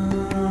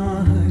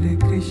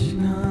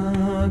Krishna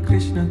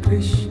Krishna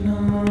Krishna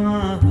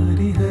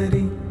Hare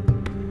Hare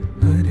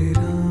Hare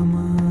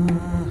Rama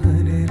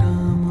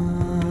Rama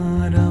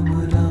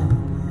Rama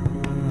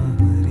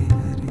Hare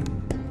Hare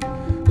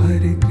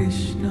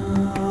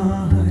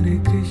Hare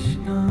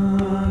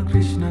Krishna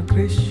Krishna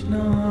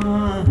Krishna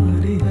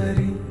Hare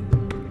Hare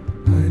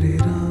Hare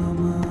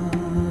Rama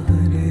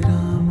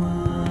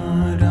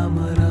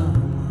Rama Rama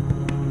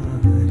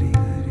Hare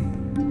Hare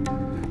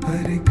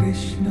Hare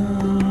Krishna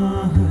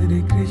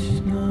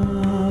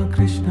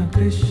Krishna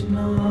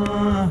Krishna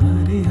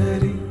Hare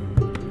Hare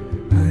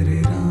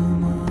Hare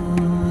Rama Rama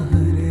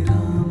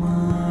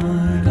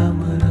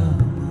Rama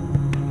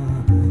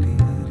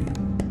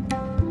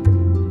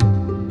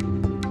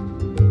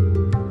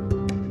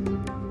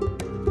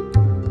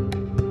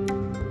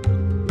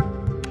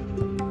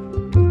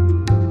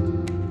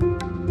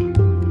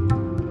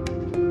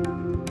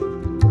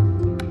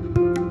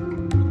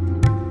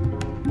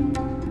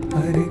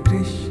Hare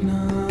Hare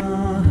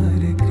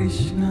Hare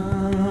Krishna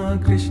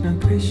Krishna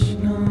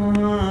Krishna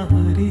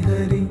Hare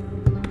Hare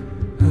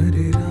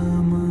Hare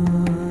Rama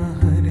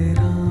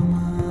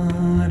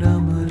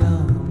Rama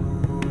Rama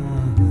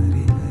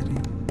Hare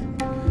Hare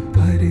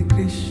Hare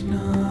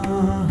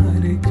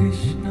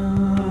Krishna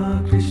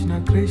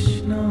Krishna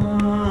Krishna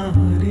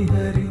Hare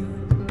Hare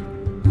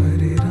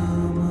Hare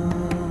Rama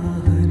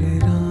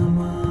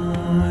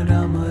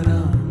Rama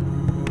Rama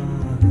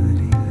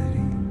Hare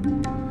Hare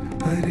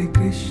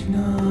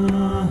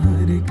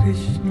Hare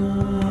Krishna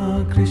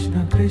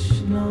Krishna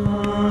Krishna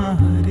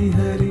Hare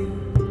Hare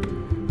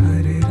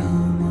Hare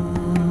Rama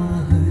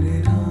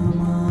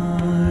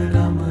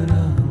Rama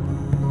Rama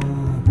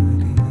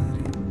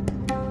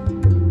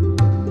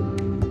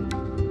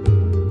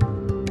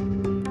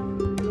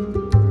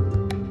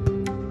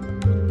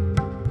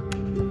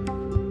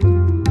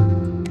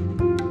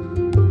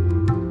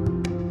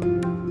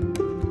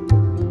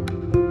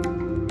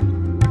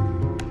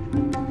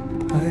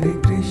Hare Hare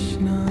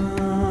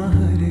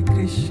Hare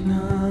Krishna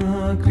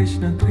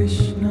Krishna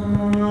Krishna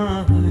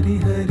Hare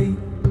Hare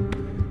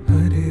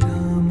Hare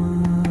Rama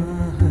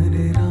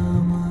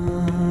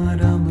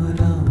Rama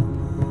Rama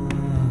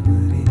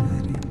Hare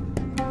Hare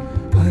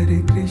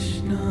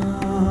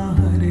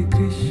Hare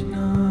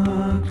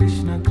Krishna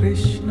Krishna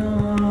Krishna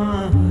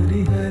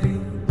Hare Hare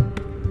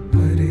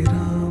Hare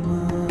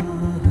Rama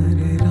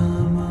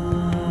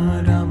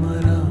Rama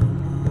Rama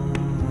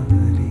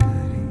Hare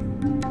Hare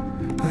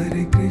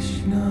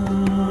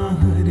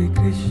Hare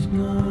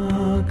Krishna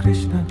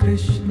Krishna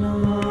Krishna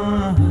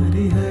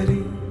Hare Hare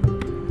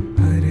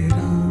Hare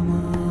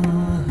Rama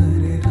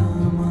Rama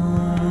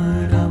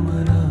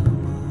Rama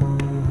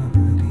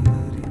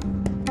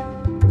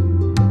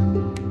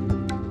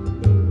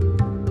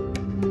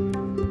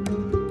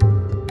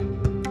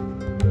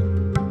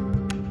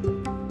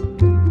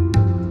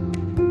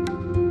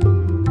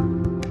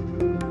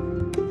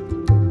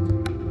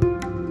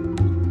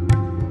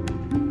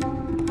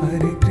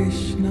Hare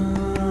Hare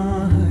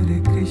Hare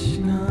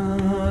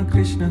Krishna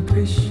Krishna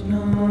Krishna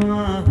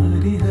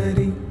Hare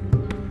Hare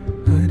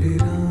Hare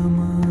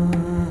Rama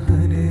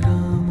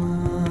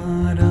Rama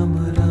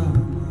Rama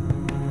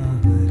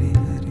Hare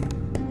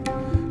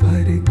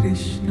Hare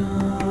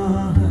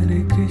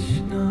Hare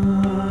Krishna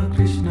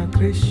Krishna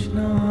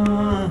Krishna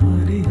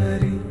Hare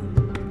Hare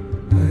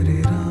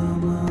Hare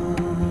Rama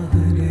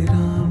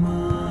Rama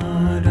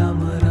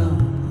Rama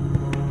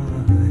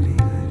Hare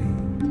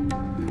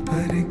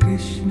Hare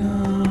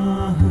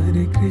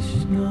Hare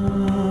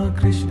Krishna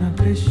Krishna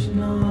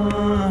Krishna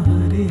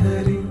Hare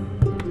Hare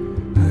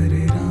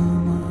Hare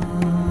Rama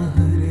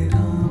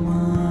Rama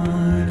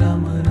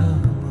Rama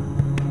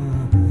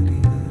Hare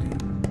Hare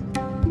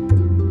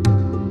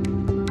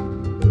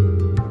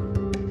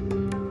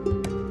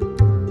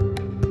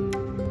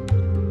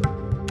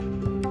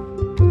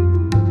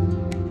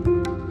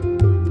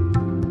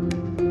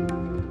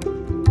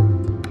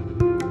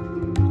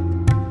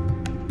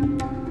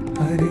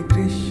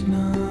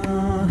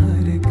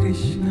Hare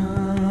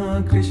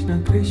Krishna Krishna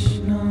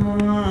Krishna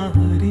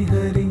Hare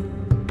Hare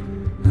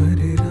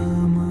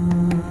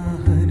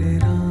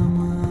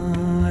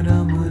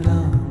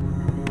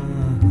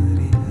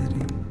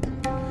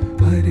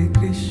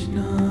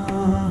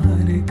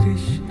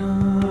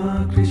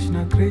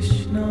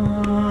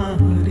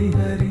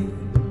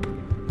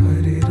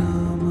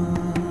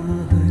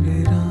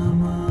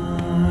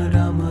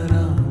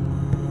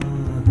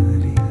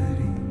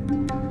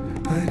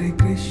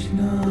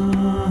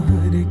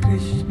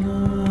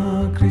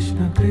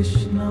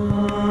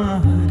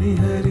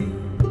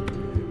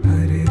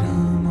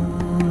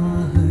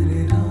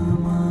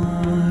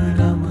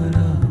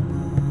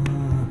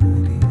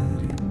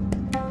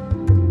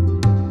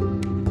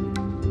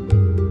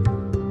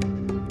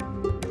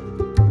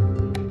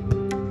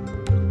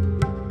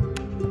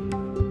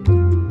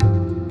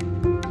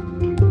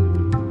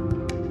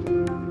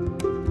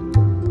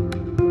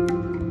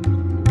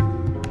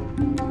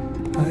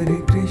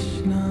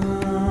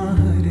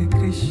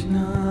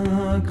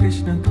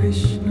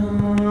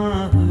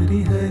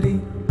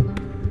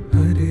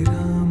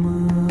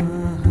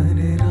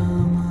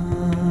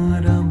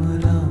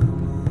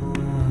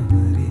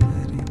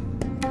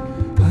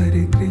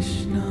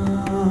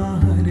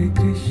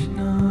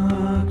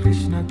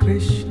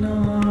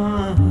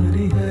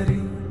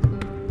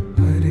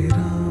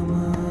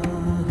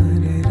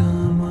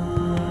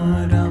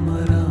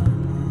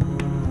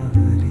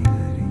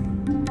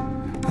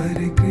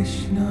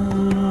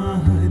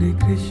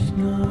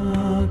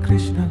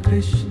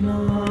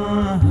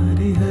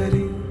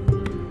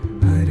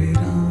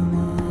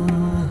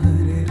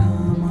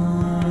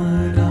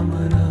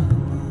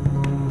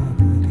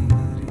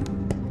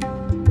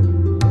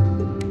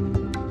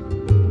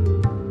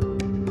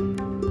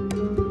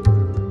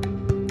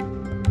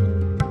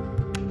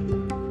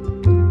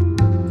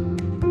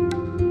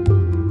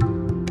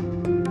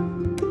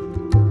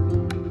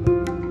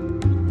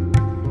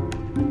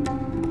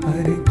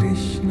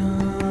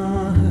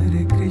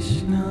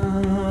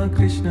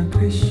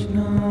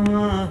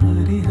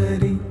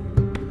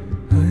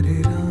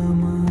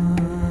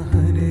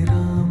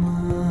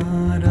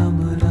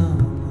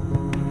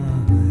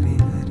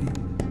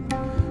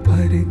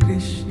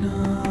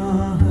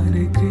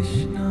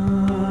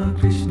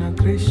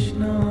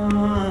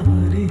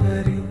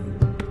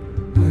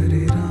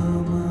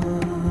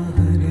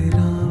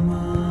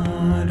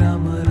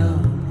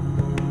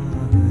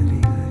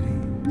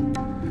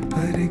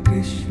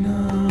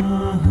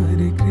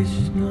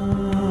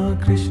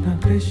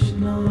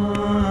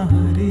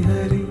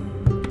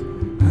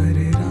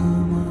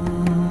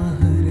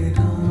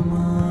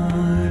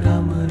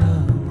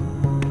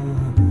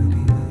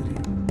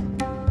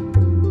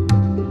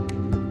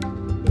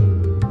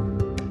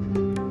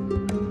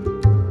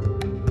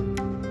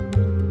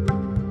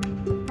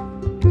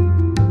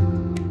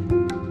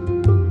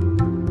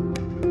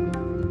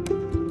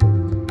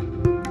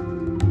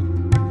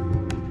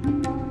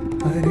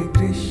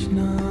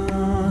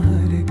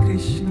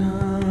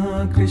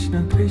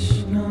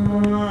Krishna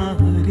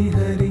Hare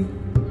Hare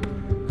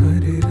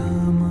Hare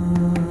Rama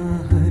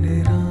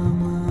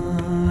Rama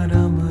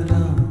Rama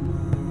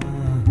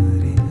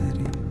Hare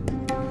Hare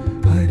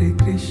Hare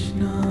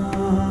Krishna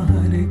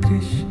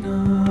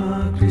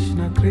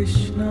Krishna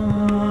Krishna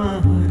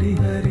Hare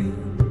Hare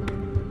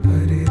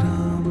Hare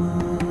Rama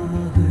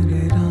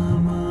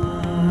Rama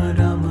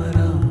Rama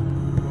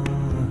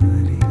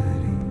Hare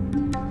Hare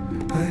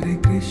Hare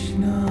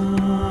Krishna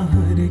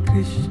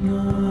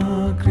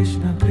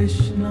Krishna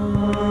Krishna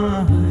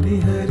Hare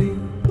Hare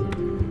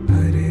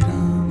Hare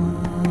Rama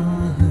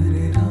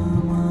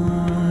Rama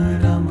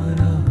Rama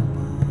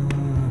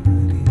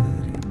Hare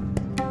Hare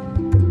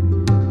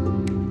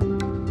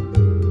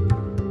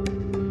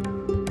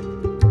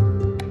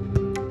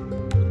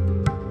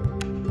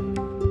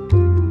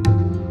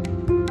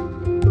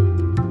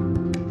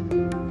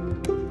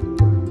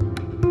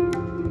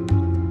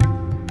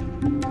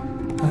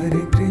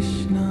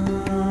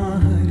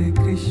Hare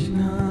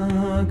Krishna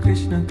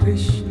Krishna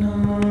Krishna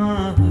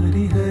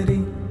Hare Hare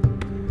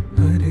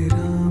Hare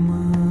Rama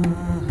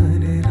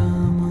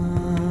Rama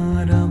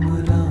Rama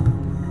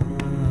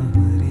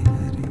Hare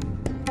Hare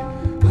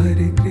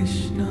Hare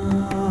Krishna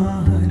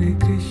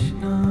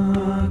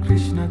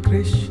Krishna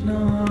Krishna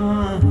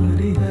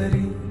Hare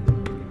Hare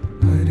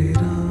Hare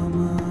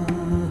Rama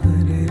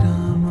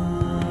Rama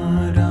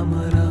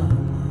Rama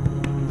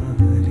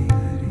Hare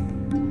Hare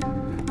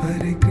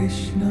Hare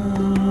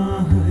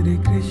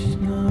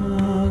Krishna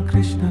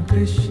Krishna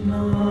Krishna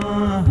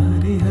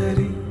Hare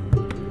Hare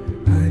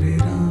Hare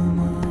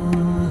Rama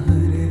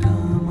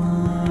Rama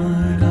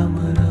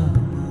Rama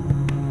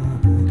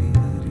Hare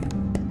Hare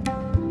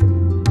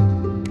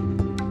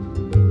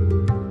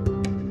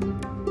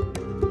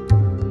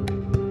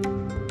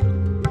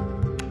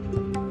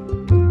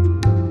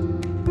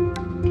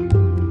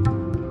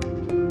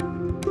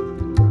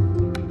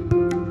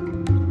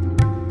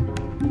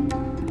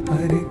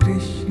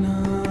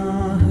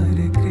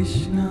Hare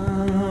Krishna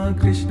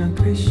Krishna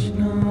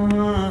Krishna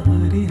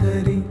Hare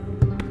Hare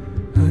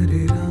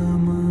Hare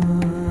Rama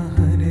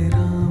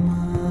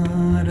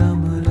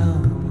Rama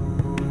Rama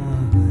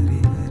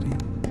Hare Hare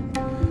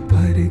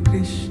Hare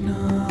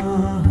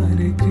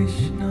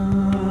Krishna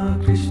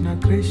Krishna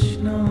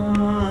Krishna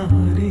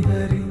Hare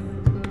Hare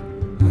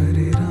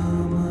Hare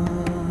Rama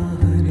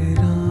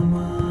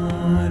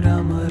Rama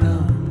Rama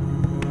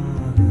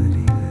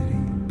Hare Hare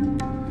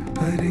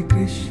Hare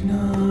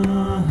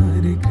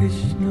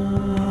Krishna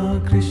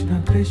Krishna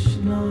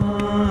Krishna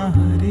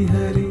Hare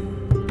Hare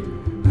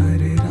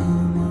Hare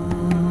Rama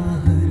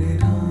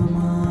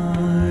Rama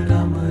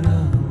Rama Hare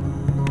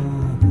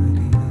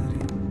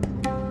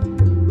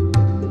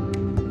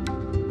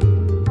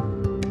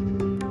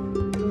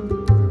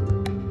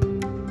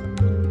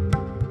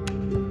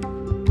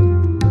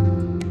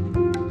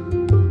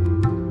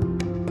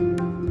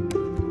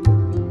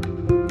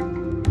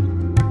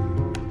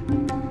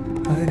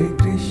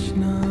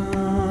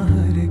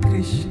Hare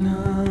Krishna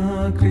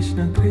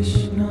Krishna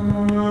Krishna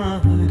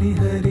Hare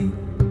Hare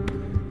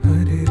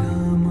Hare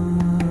Rama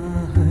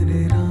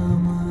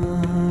Rama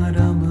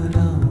Rama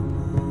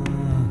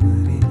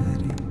Hare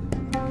Hare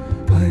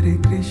Hare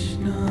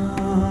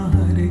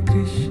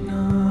Krishna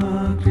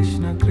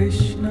Krishna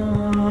Krishna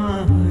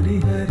Hare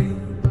Hare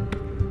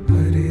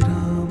Hare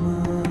Rama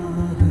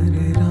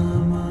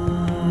Rama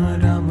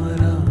Rama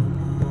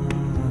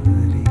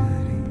Hare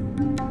Hare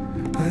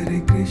Hare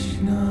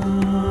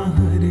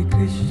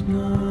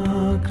Krishna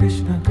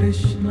Krishna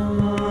Krishna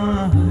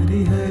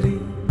Hare Hare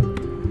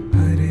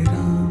Hare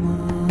Rama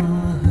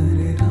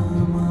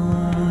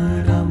Rama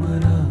Rama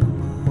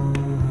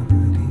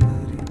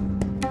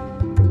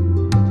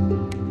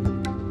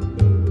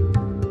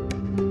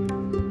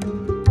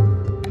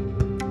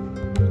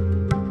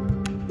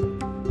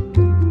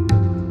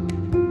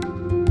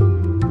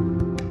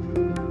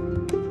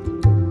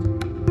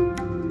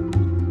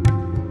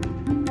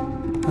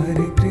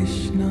Hare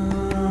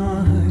Hare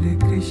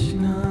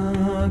Krishna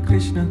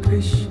Krishna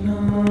Krishna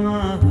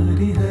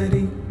Hare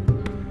Hare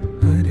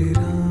Hare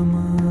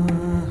Rama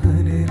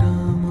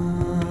Rama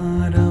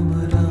Rama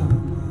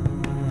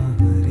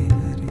Hare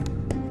Hare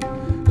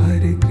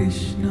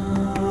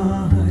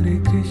Hare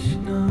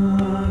Krishna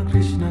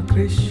Krishna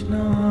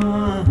Krishna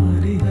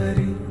Hare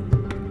Hare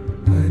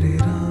Hare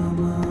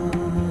Rama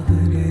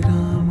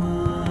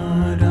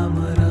Rama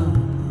Rama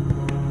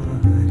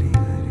Hare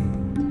Hare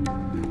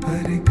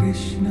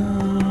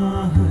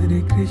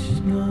Hare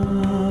Krishna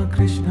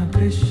Krishna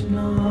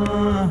Krishna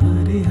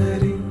Hare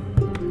Hare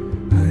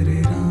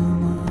Hare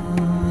Rama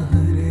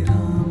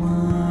Rama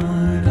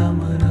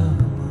Rama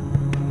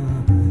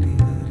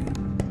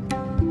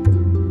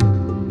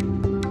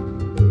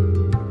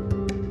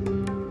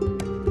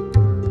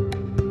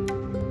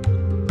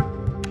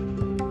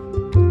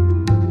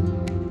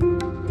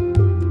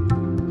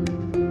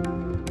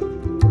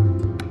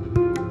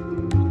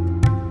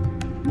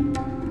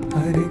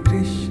Hare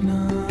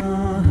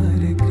Hare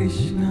Hare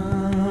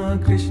Krishna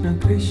Krishna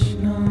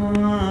Krishna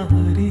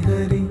Hare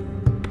Hare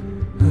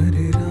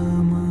Hare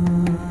Rama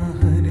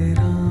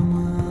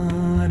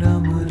Rama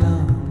Rama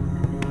Hare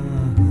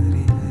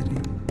Hare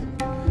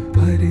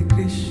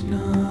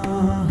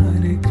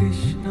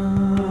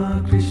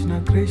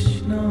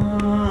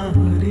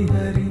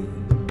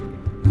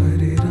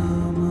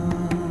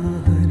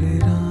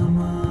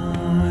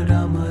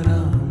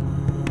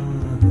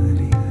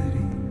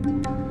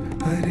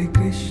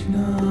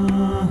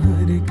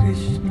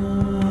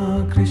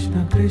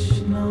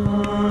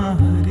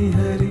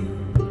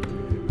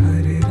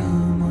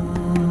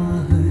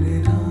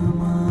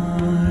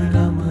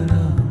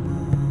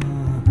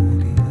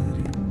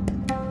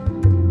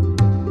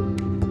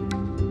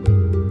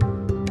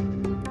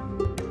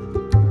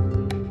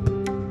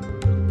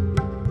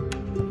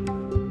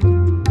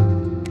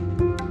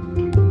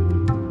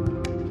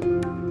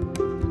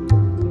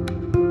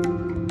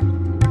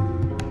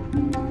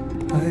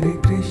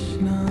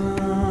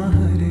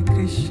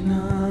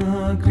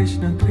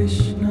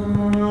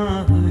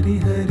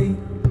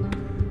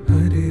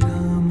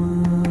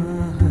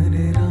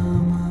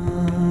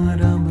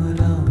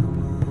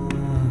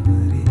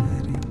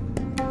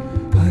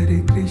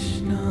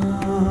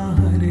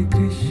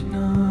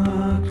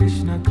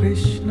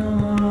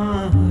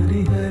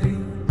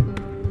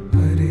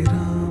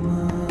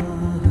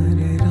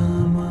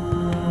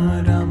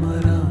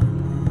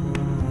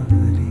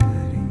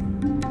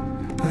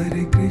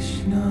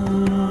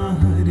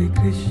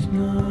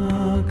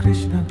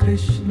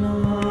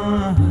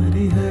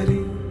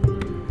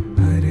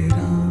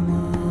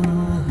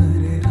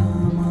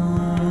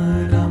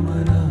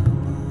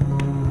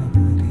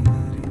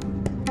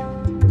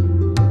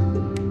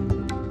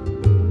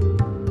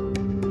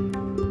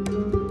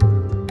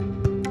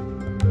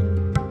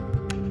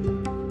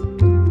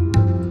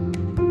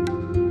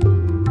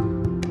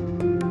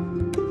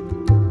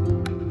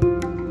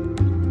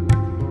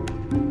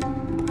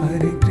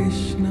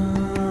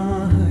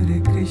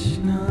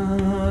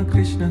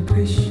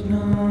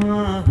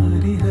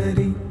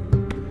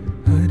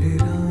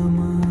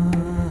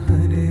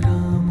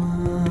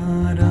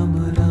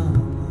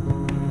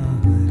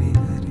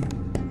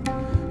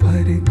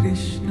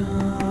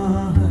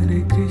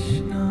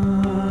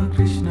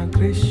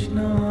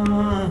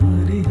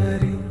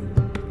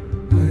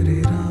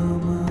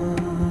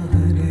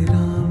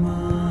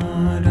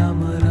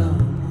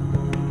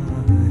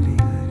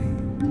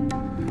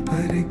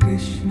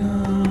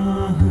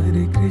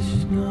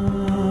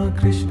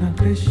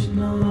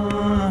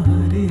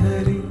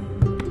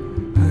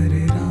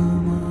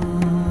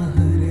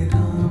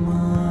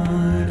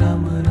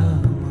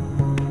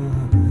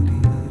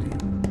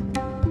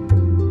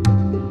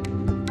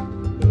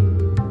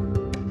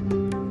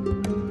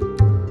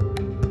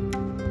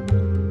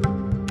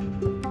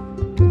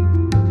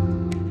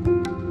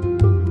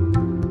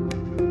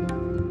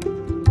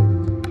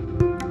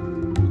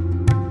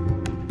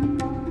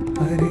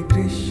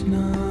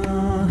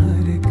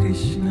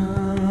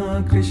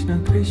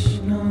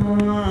Krishna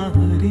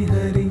Hare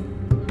Hare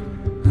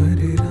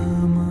Hare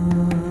Rama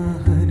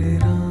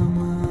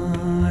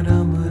Rama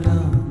Rama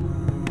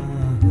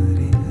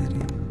Hare Hare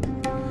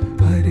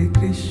Hare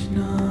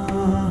Krishna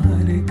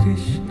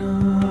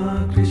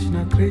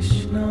Krishna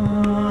Krishna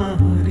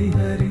Hare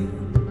Hare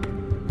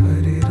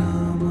Hare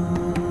Rama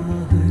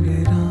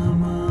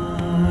Rama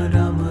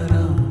Rama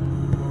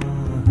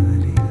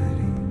Hare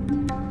Hare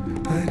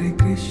Hare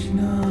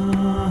Krishna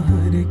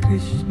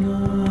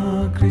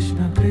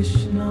Krishna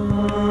Krishna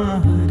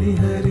Hare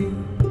Hare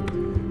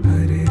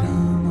Hare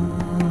Rama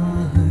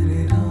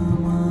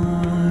Rama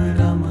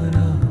Rama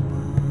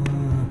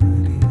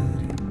Hare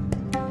Hare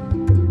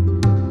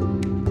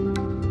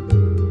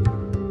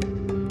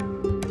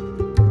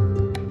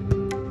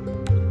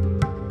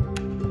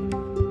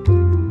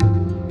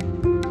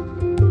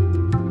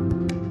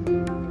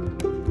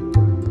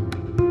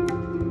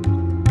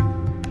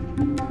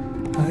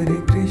Hare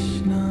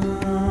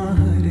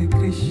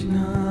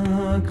Krishna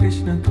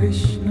Krishna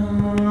Krishna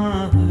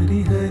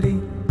Hare Hare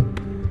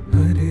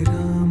Hare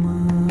Rama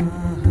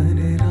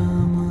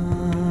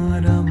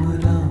Rama Rama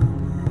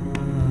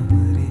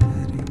Hare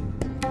Hare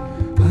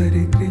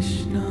Hare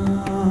Krishna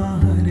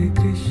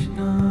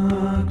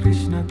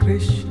Krishna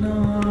Krishna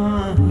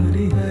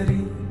Hare Hare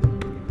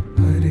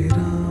Hare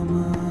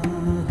Rama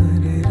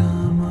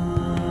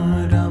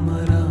Rama Rama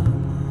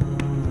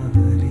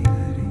Hare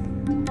Hare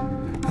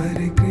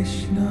Hare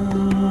Krishna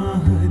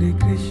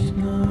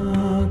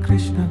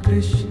Krishna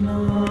Krishna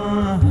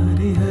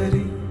Hare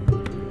Hare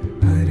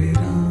Hare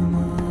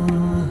Rama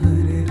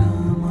Rama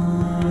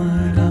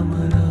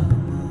Rama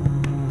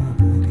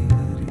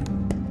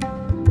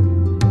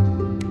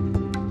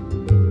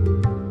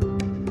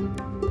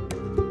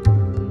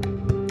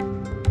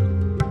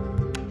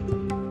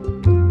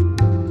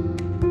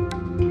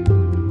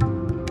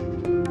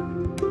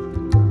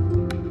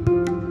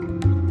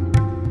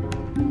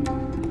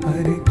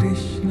Hare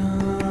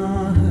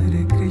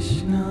Hare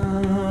Krishna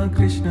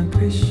Krishna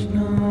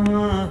Krishna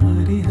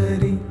Hare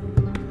Hare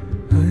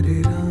Hare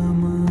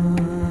Rama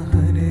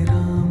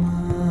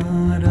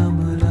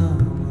Rama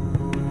Rama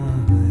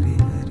Hare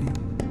Hare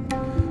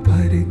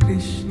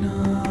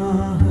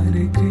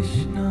Hare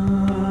Krishna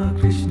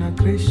Krishna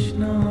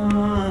Krishna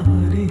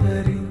Hare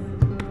Hare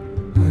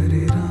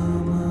Hare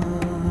Rama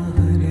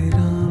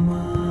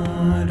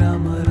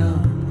Rama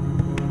Rama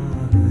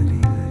Hare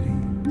Hare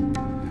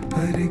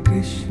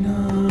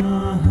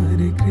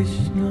Hare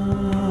Krishna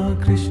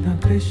Krishna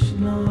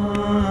Krishna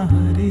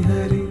Hare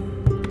Hare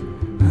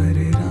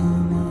Hare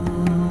Rama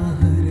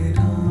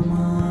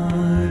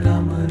Rama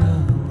Rama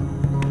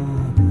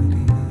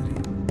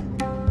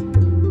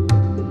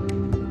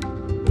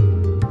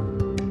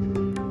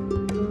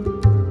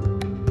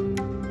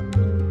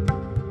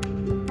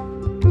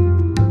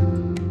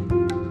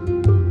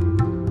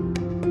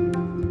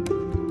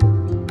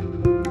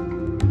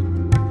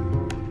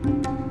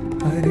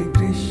Hare Hare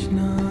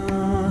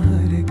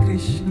Hare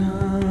Krishna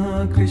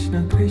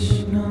Krishna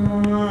Krishna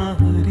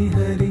Hare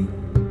Hare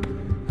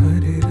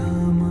Hare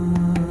Rama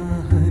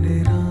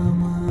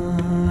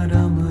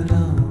Rama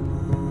Rama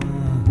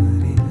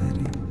Hare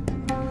Hare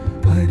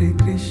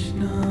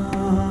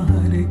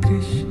Hare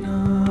Krishna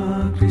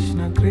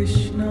Krishna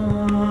Krishna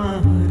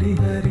Hare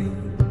Hare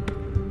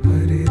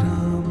Hare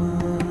Rama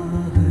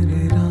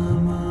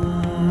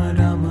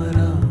Rama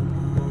Rama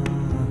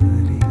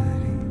Hare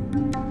Hare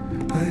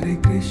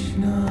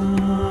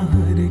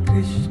Hare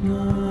Krishna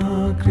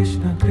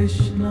Krishna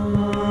Krishna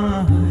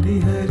Hare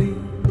Hare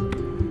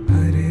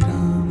Hare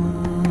Rama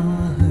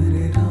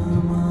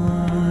Rama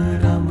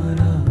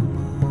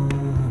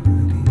Rama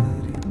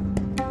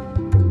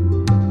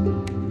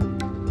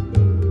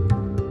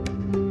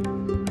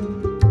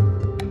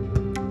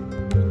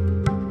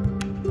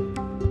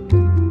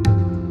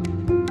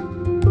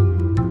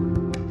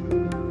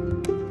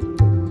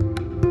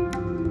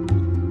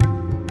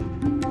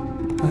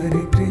Hare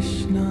Hare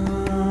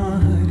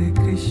Hare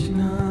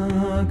Krishna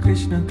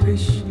Krishna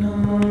Krishna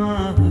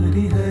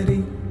Hare Hare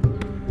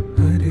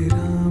Hare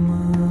Rama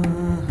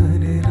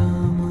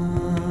Rama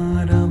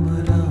Rama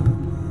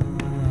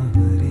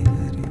Hare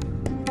Hare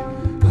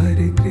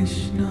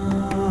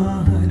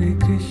Hare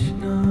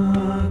Krishna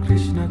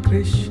Krishna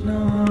Krishna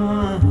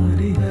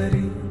Hare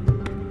Hare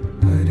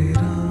Hare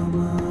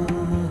Rama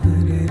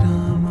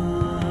Rama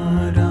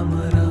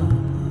Rama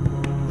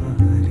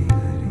Hare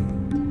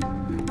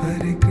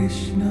Hare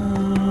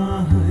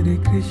Hare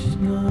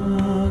Krishna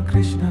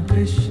Krishna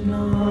Krishna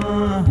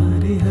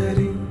Hare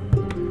Hare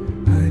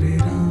Hare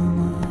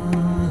Rama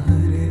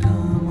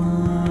Rama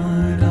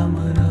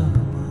Rama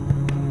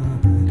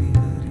Hare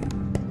Hare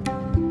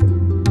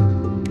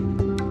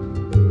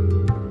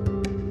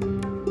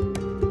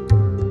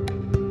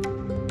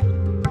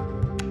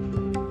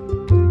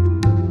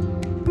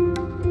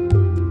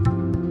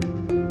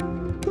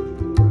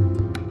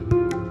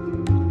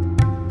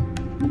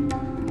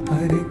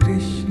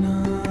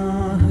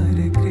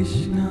Hare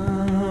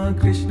Krishna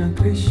Krishna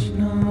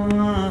Krishna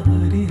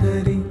Hare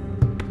Hare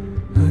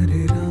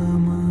Hare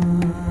Rama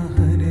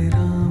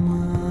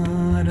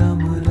Rama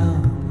Rama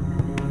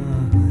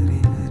Hare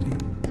Hare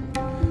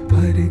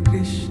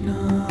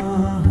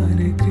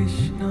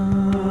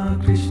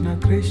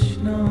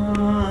Krishna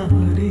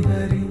Hare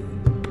Hare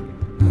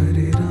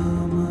Hare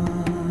Rama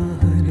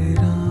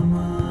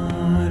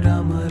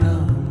Rama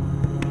Rama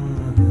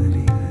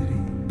Hare Hare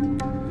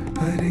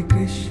Hare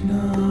Krishna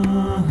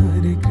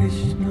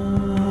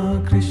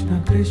Krishna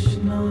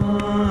Krishna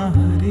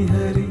Hare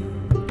Hare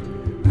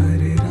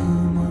Hare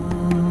Rama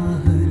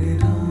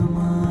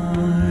Rama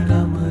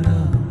Rama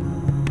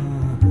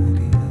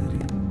Hare Hare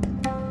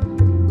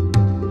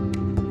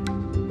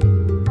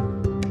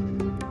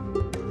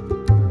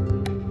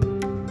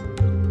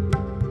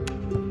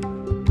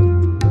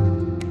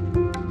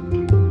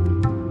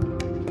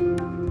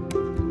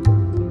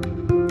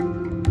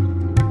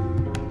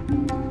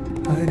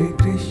Hare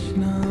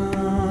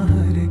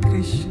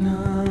Krishna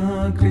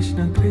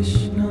Krishna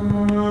Krishna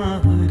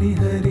Hare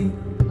Hare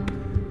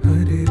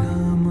Hare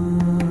Rama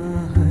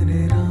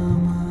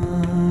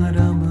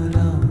Rama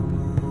Rama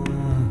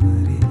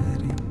Hare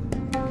Hare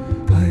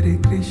Hare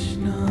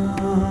Krishna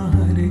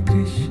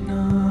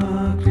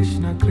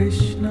Krishna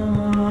Krishna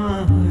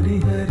Hare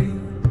Hare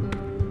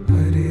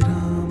Hare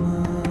Rama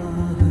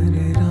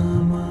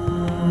Rama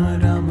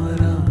Rama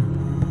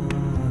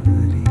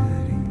Hare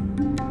Hare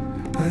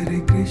Hare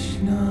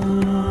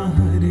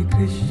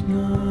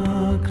Krishna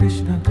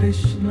Krishna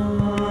Krishna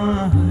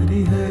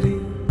Hare Hare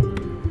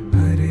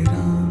Hare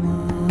Rama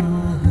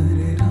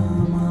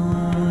Rama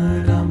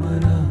Rama Hare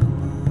Hare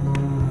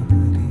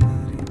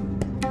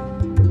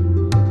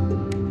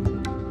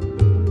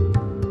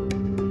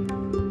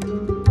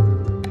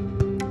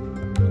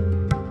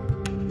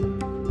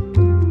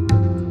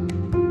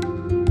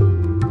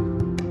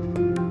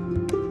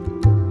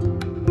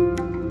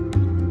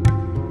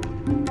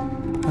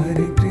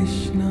Hare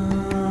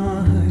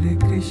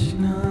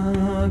Krishna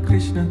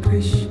Krishna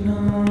Krishna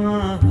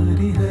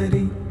Hare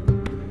Hare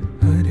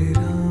Hare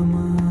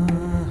Rama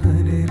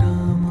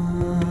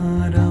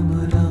Rama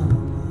Rama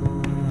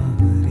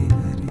Hare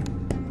Hare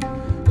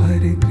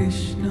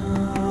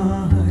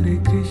Hare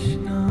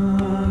Krishna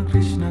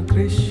Krishna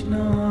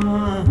Krishna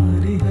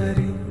Hare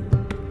Hare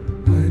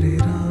Hare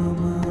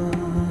Rama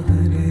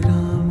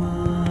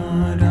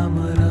Rama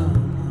Rama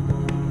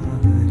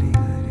Hare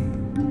Hare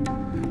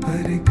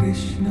Hare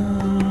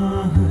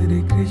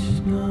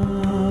Krishna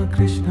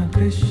Krishna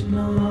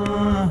Krishna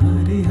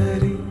Hare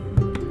Hare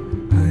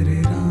Hare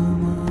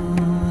Rama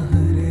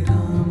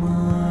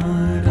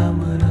Rama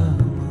Rama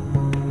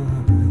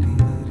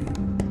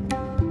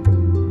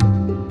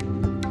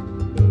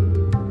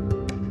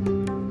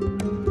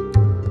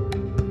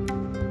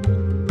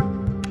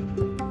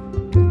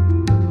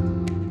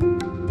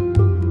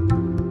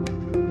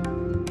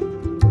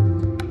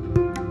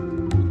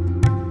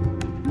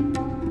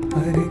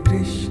Hare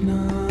Hare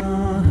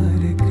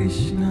Hare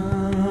Krishna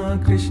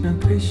Krishna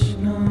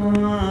Krishna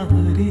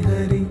Hare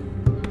Hare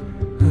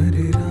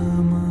Hare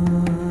Rama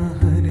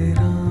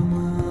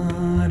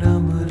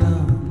Rama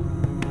Rama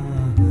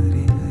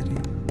Hare Hare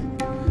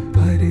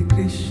Hare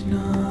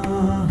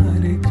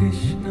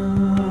Krishna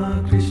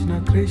Krishna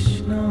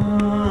Krishna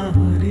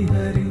Hare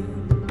Hare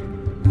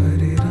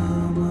Hare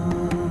Rama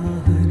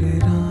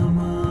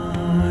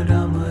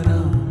Rama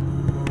Rama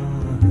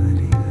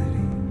Hare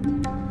Hare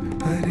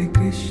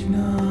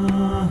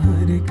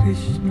Hare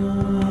Krishna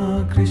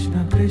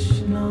Krishna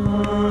Krishna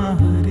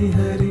Hare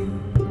Hare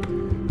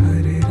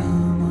Hare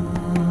Rama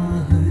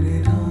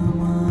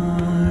Rama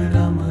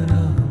Rama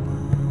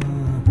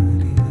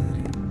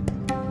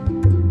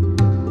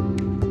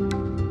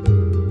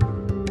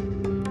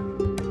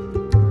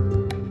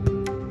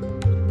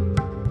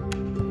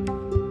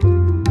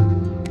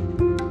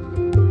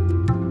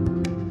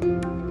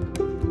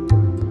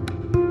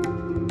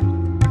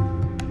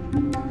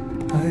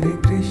Hare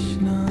Hare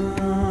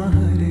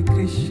Hare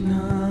Krishna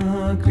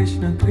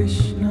Krishna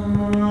Krishna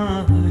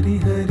Hare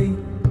Hare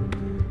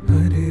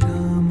Hare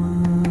Rama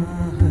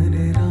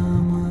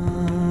Rama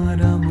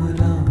Rama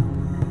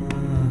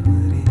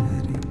Hare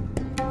Hare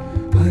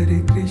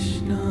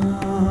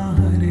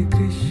Hare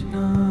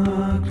Krishna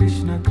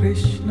Krishna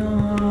Krishna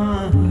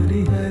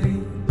Hare Hare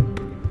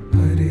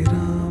Hare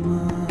Rama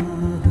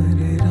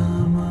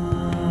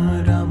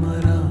Rama Rama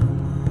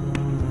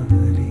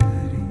Hare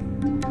Hare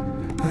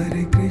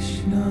Hare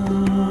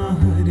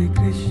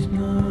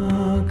Krishna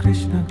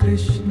Krishna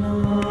Krishna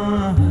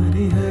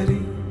Hare Hare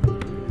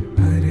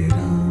Hare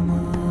Rama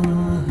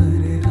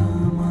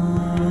Rama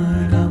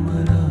Rama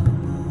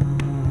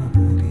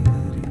Hare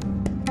Hare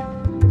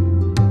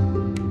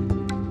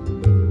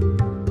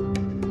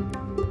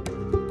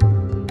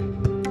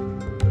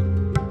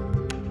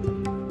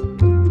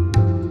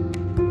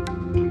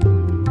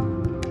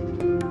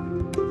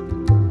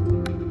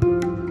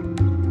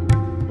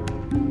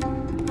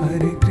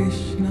Hare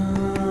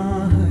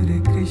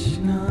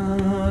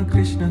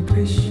Krishna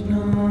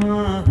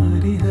Krishna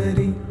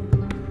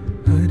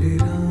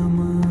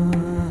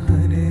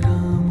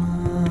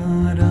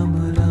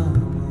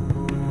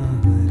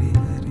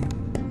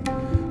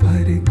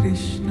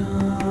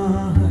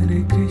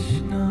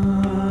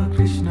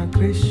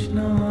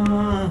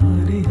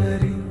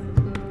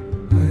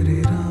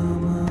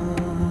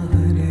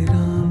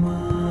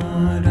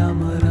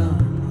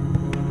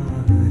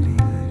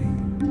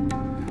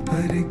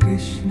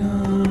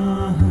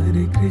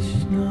Hare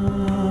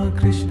Krishna,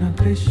 Krishna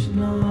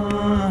Krishna,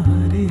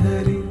 Hare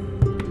Hare,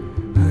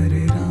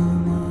 Hare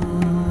Rama,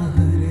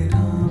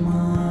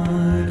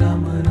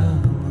 Rama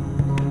Rama,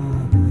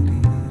 Hare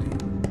Hare.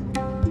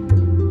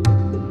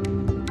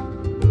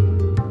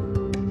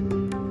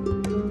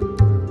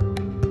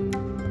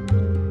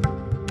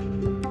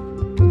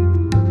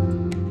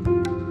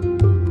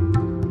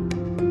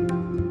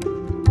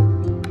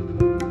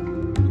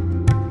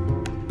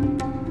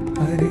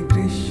 Hare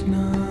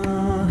Krishna,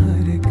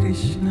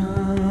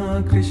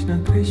 Krishna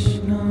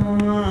Krishna,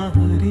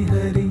 Hare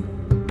Hare,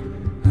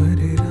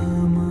 Hare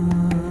Rama,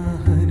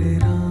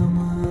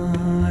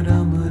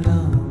 Rama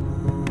Rama,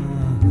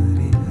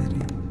 Hare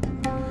Hare.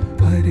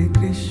 Hare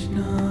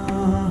Krishna,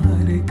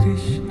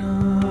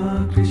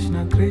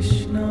 Krishna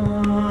Krishna,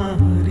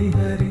 Hare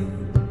Hare,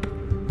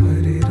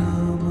 Hare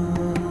Rama,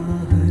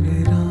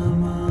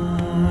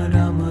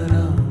 Rama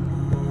Rama,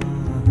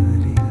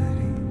 Hare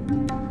Hare.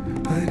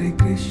 Hare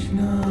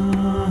Krishna,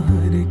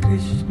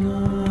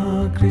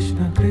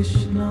 Krishna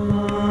Krishna,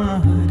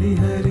 Hare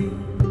Hare,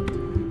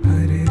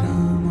 Hare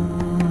Rama,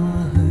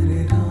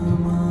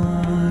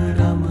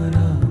 Rama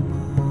Rama,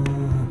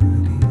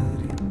 Hare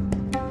Hare.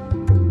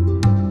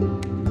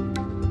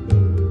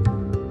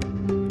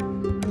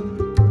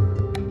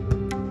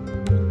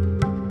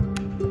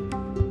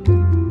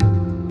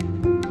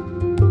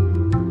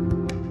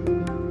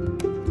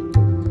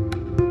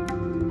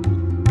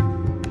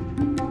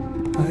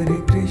 Hare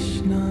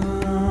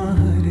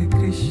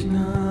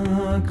Krishna,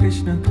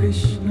 Krishna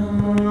Krishna,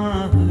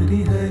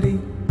 Hare Hare,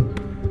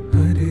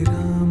 Hare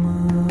Rama,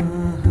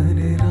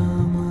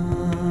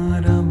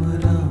 Rama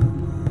Rama,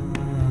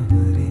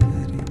 Hare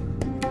Hare.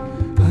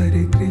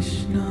 Hare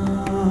Krishna,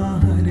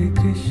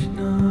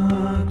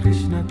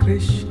 Krishna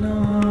Krishna,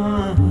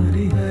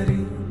 Hare Hare,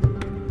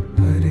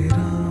 Hare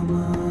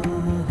Rama,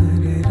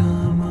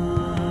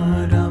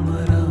 Rama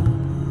Rama,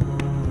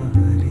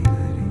 Hare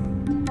Hare.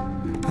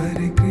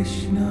 Hare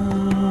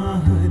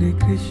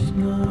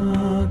Krishna,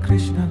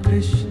 Krishna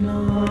Krishna,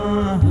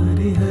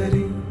 Hare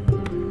Hare,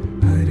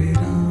 Hare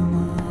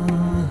Rama,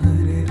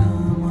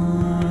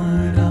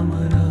 Rama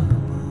Rama,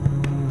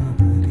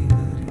 Hare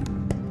Hare.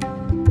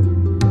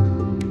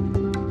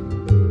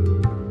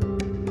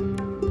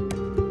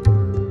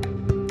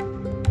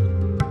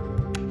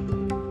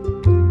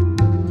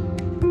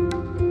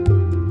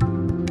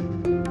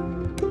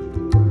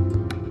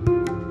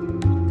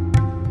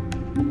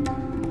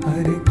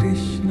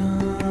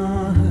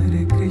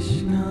 Hare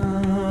Krishna,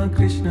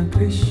 Krishna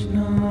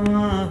Krishna,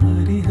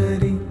 Hare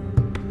Hare,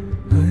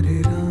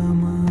 Hare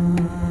Rama,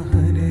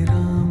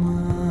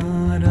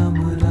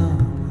 Rama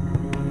Rama,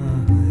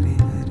 Hare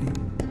Hare.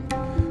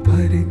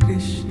 Hare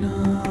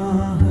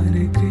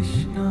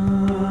Krishna,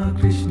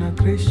 Krishna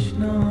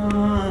Krishna,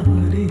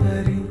 Hare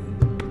Hare,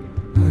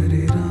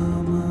 Hare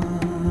Rama,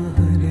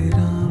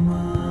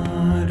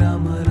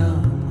 Rama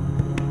Rama,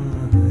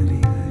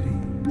 Hare Hare.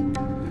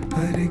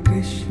 Hare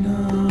Krishna,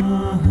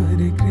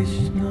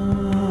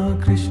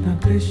 Krishna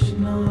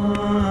Krishna,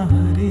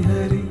 Hare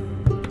Hare,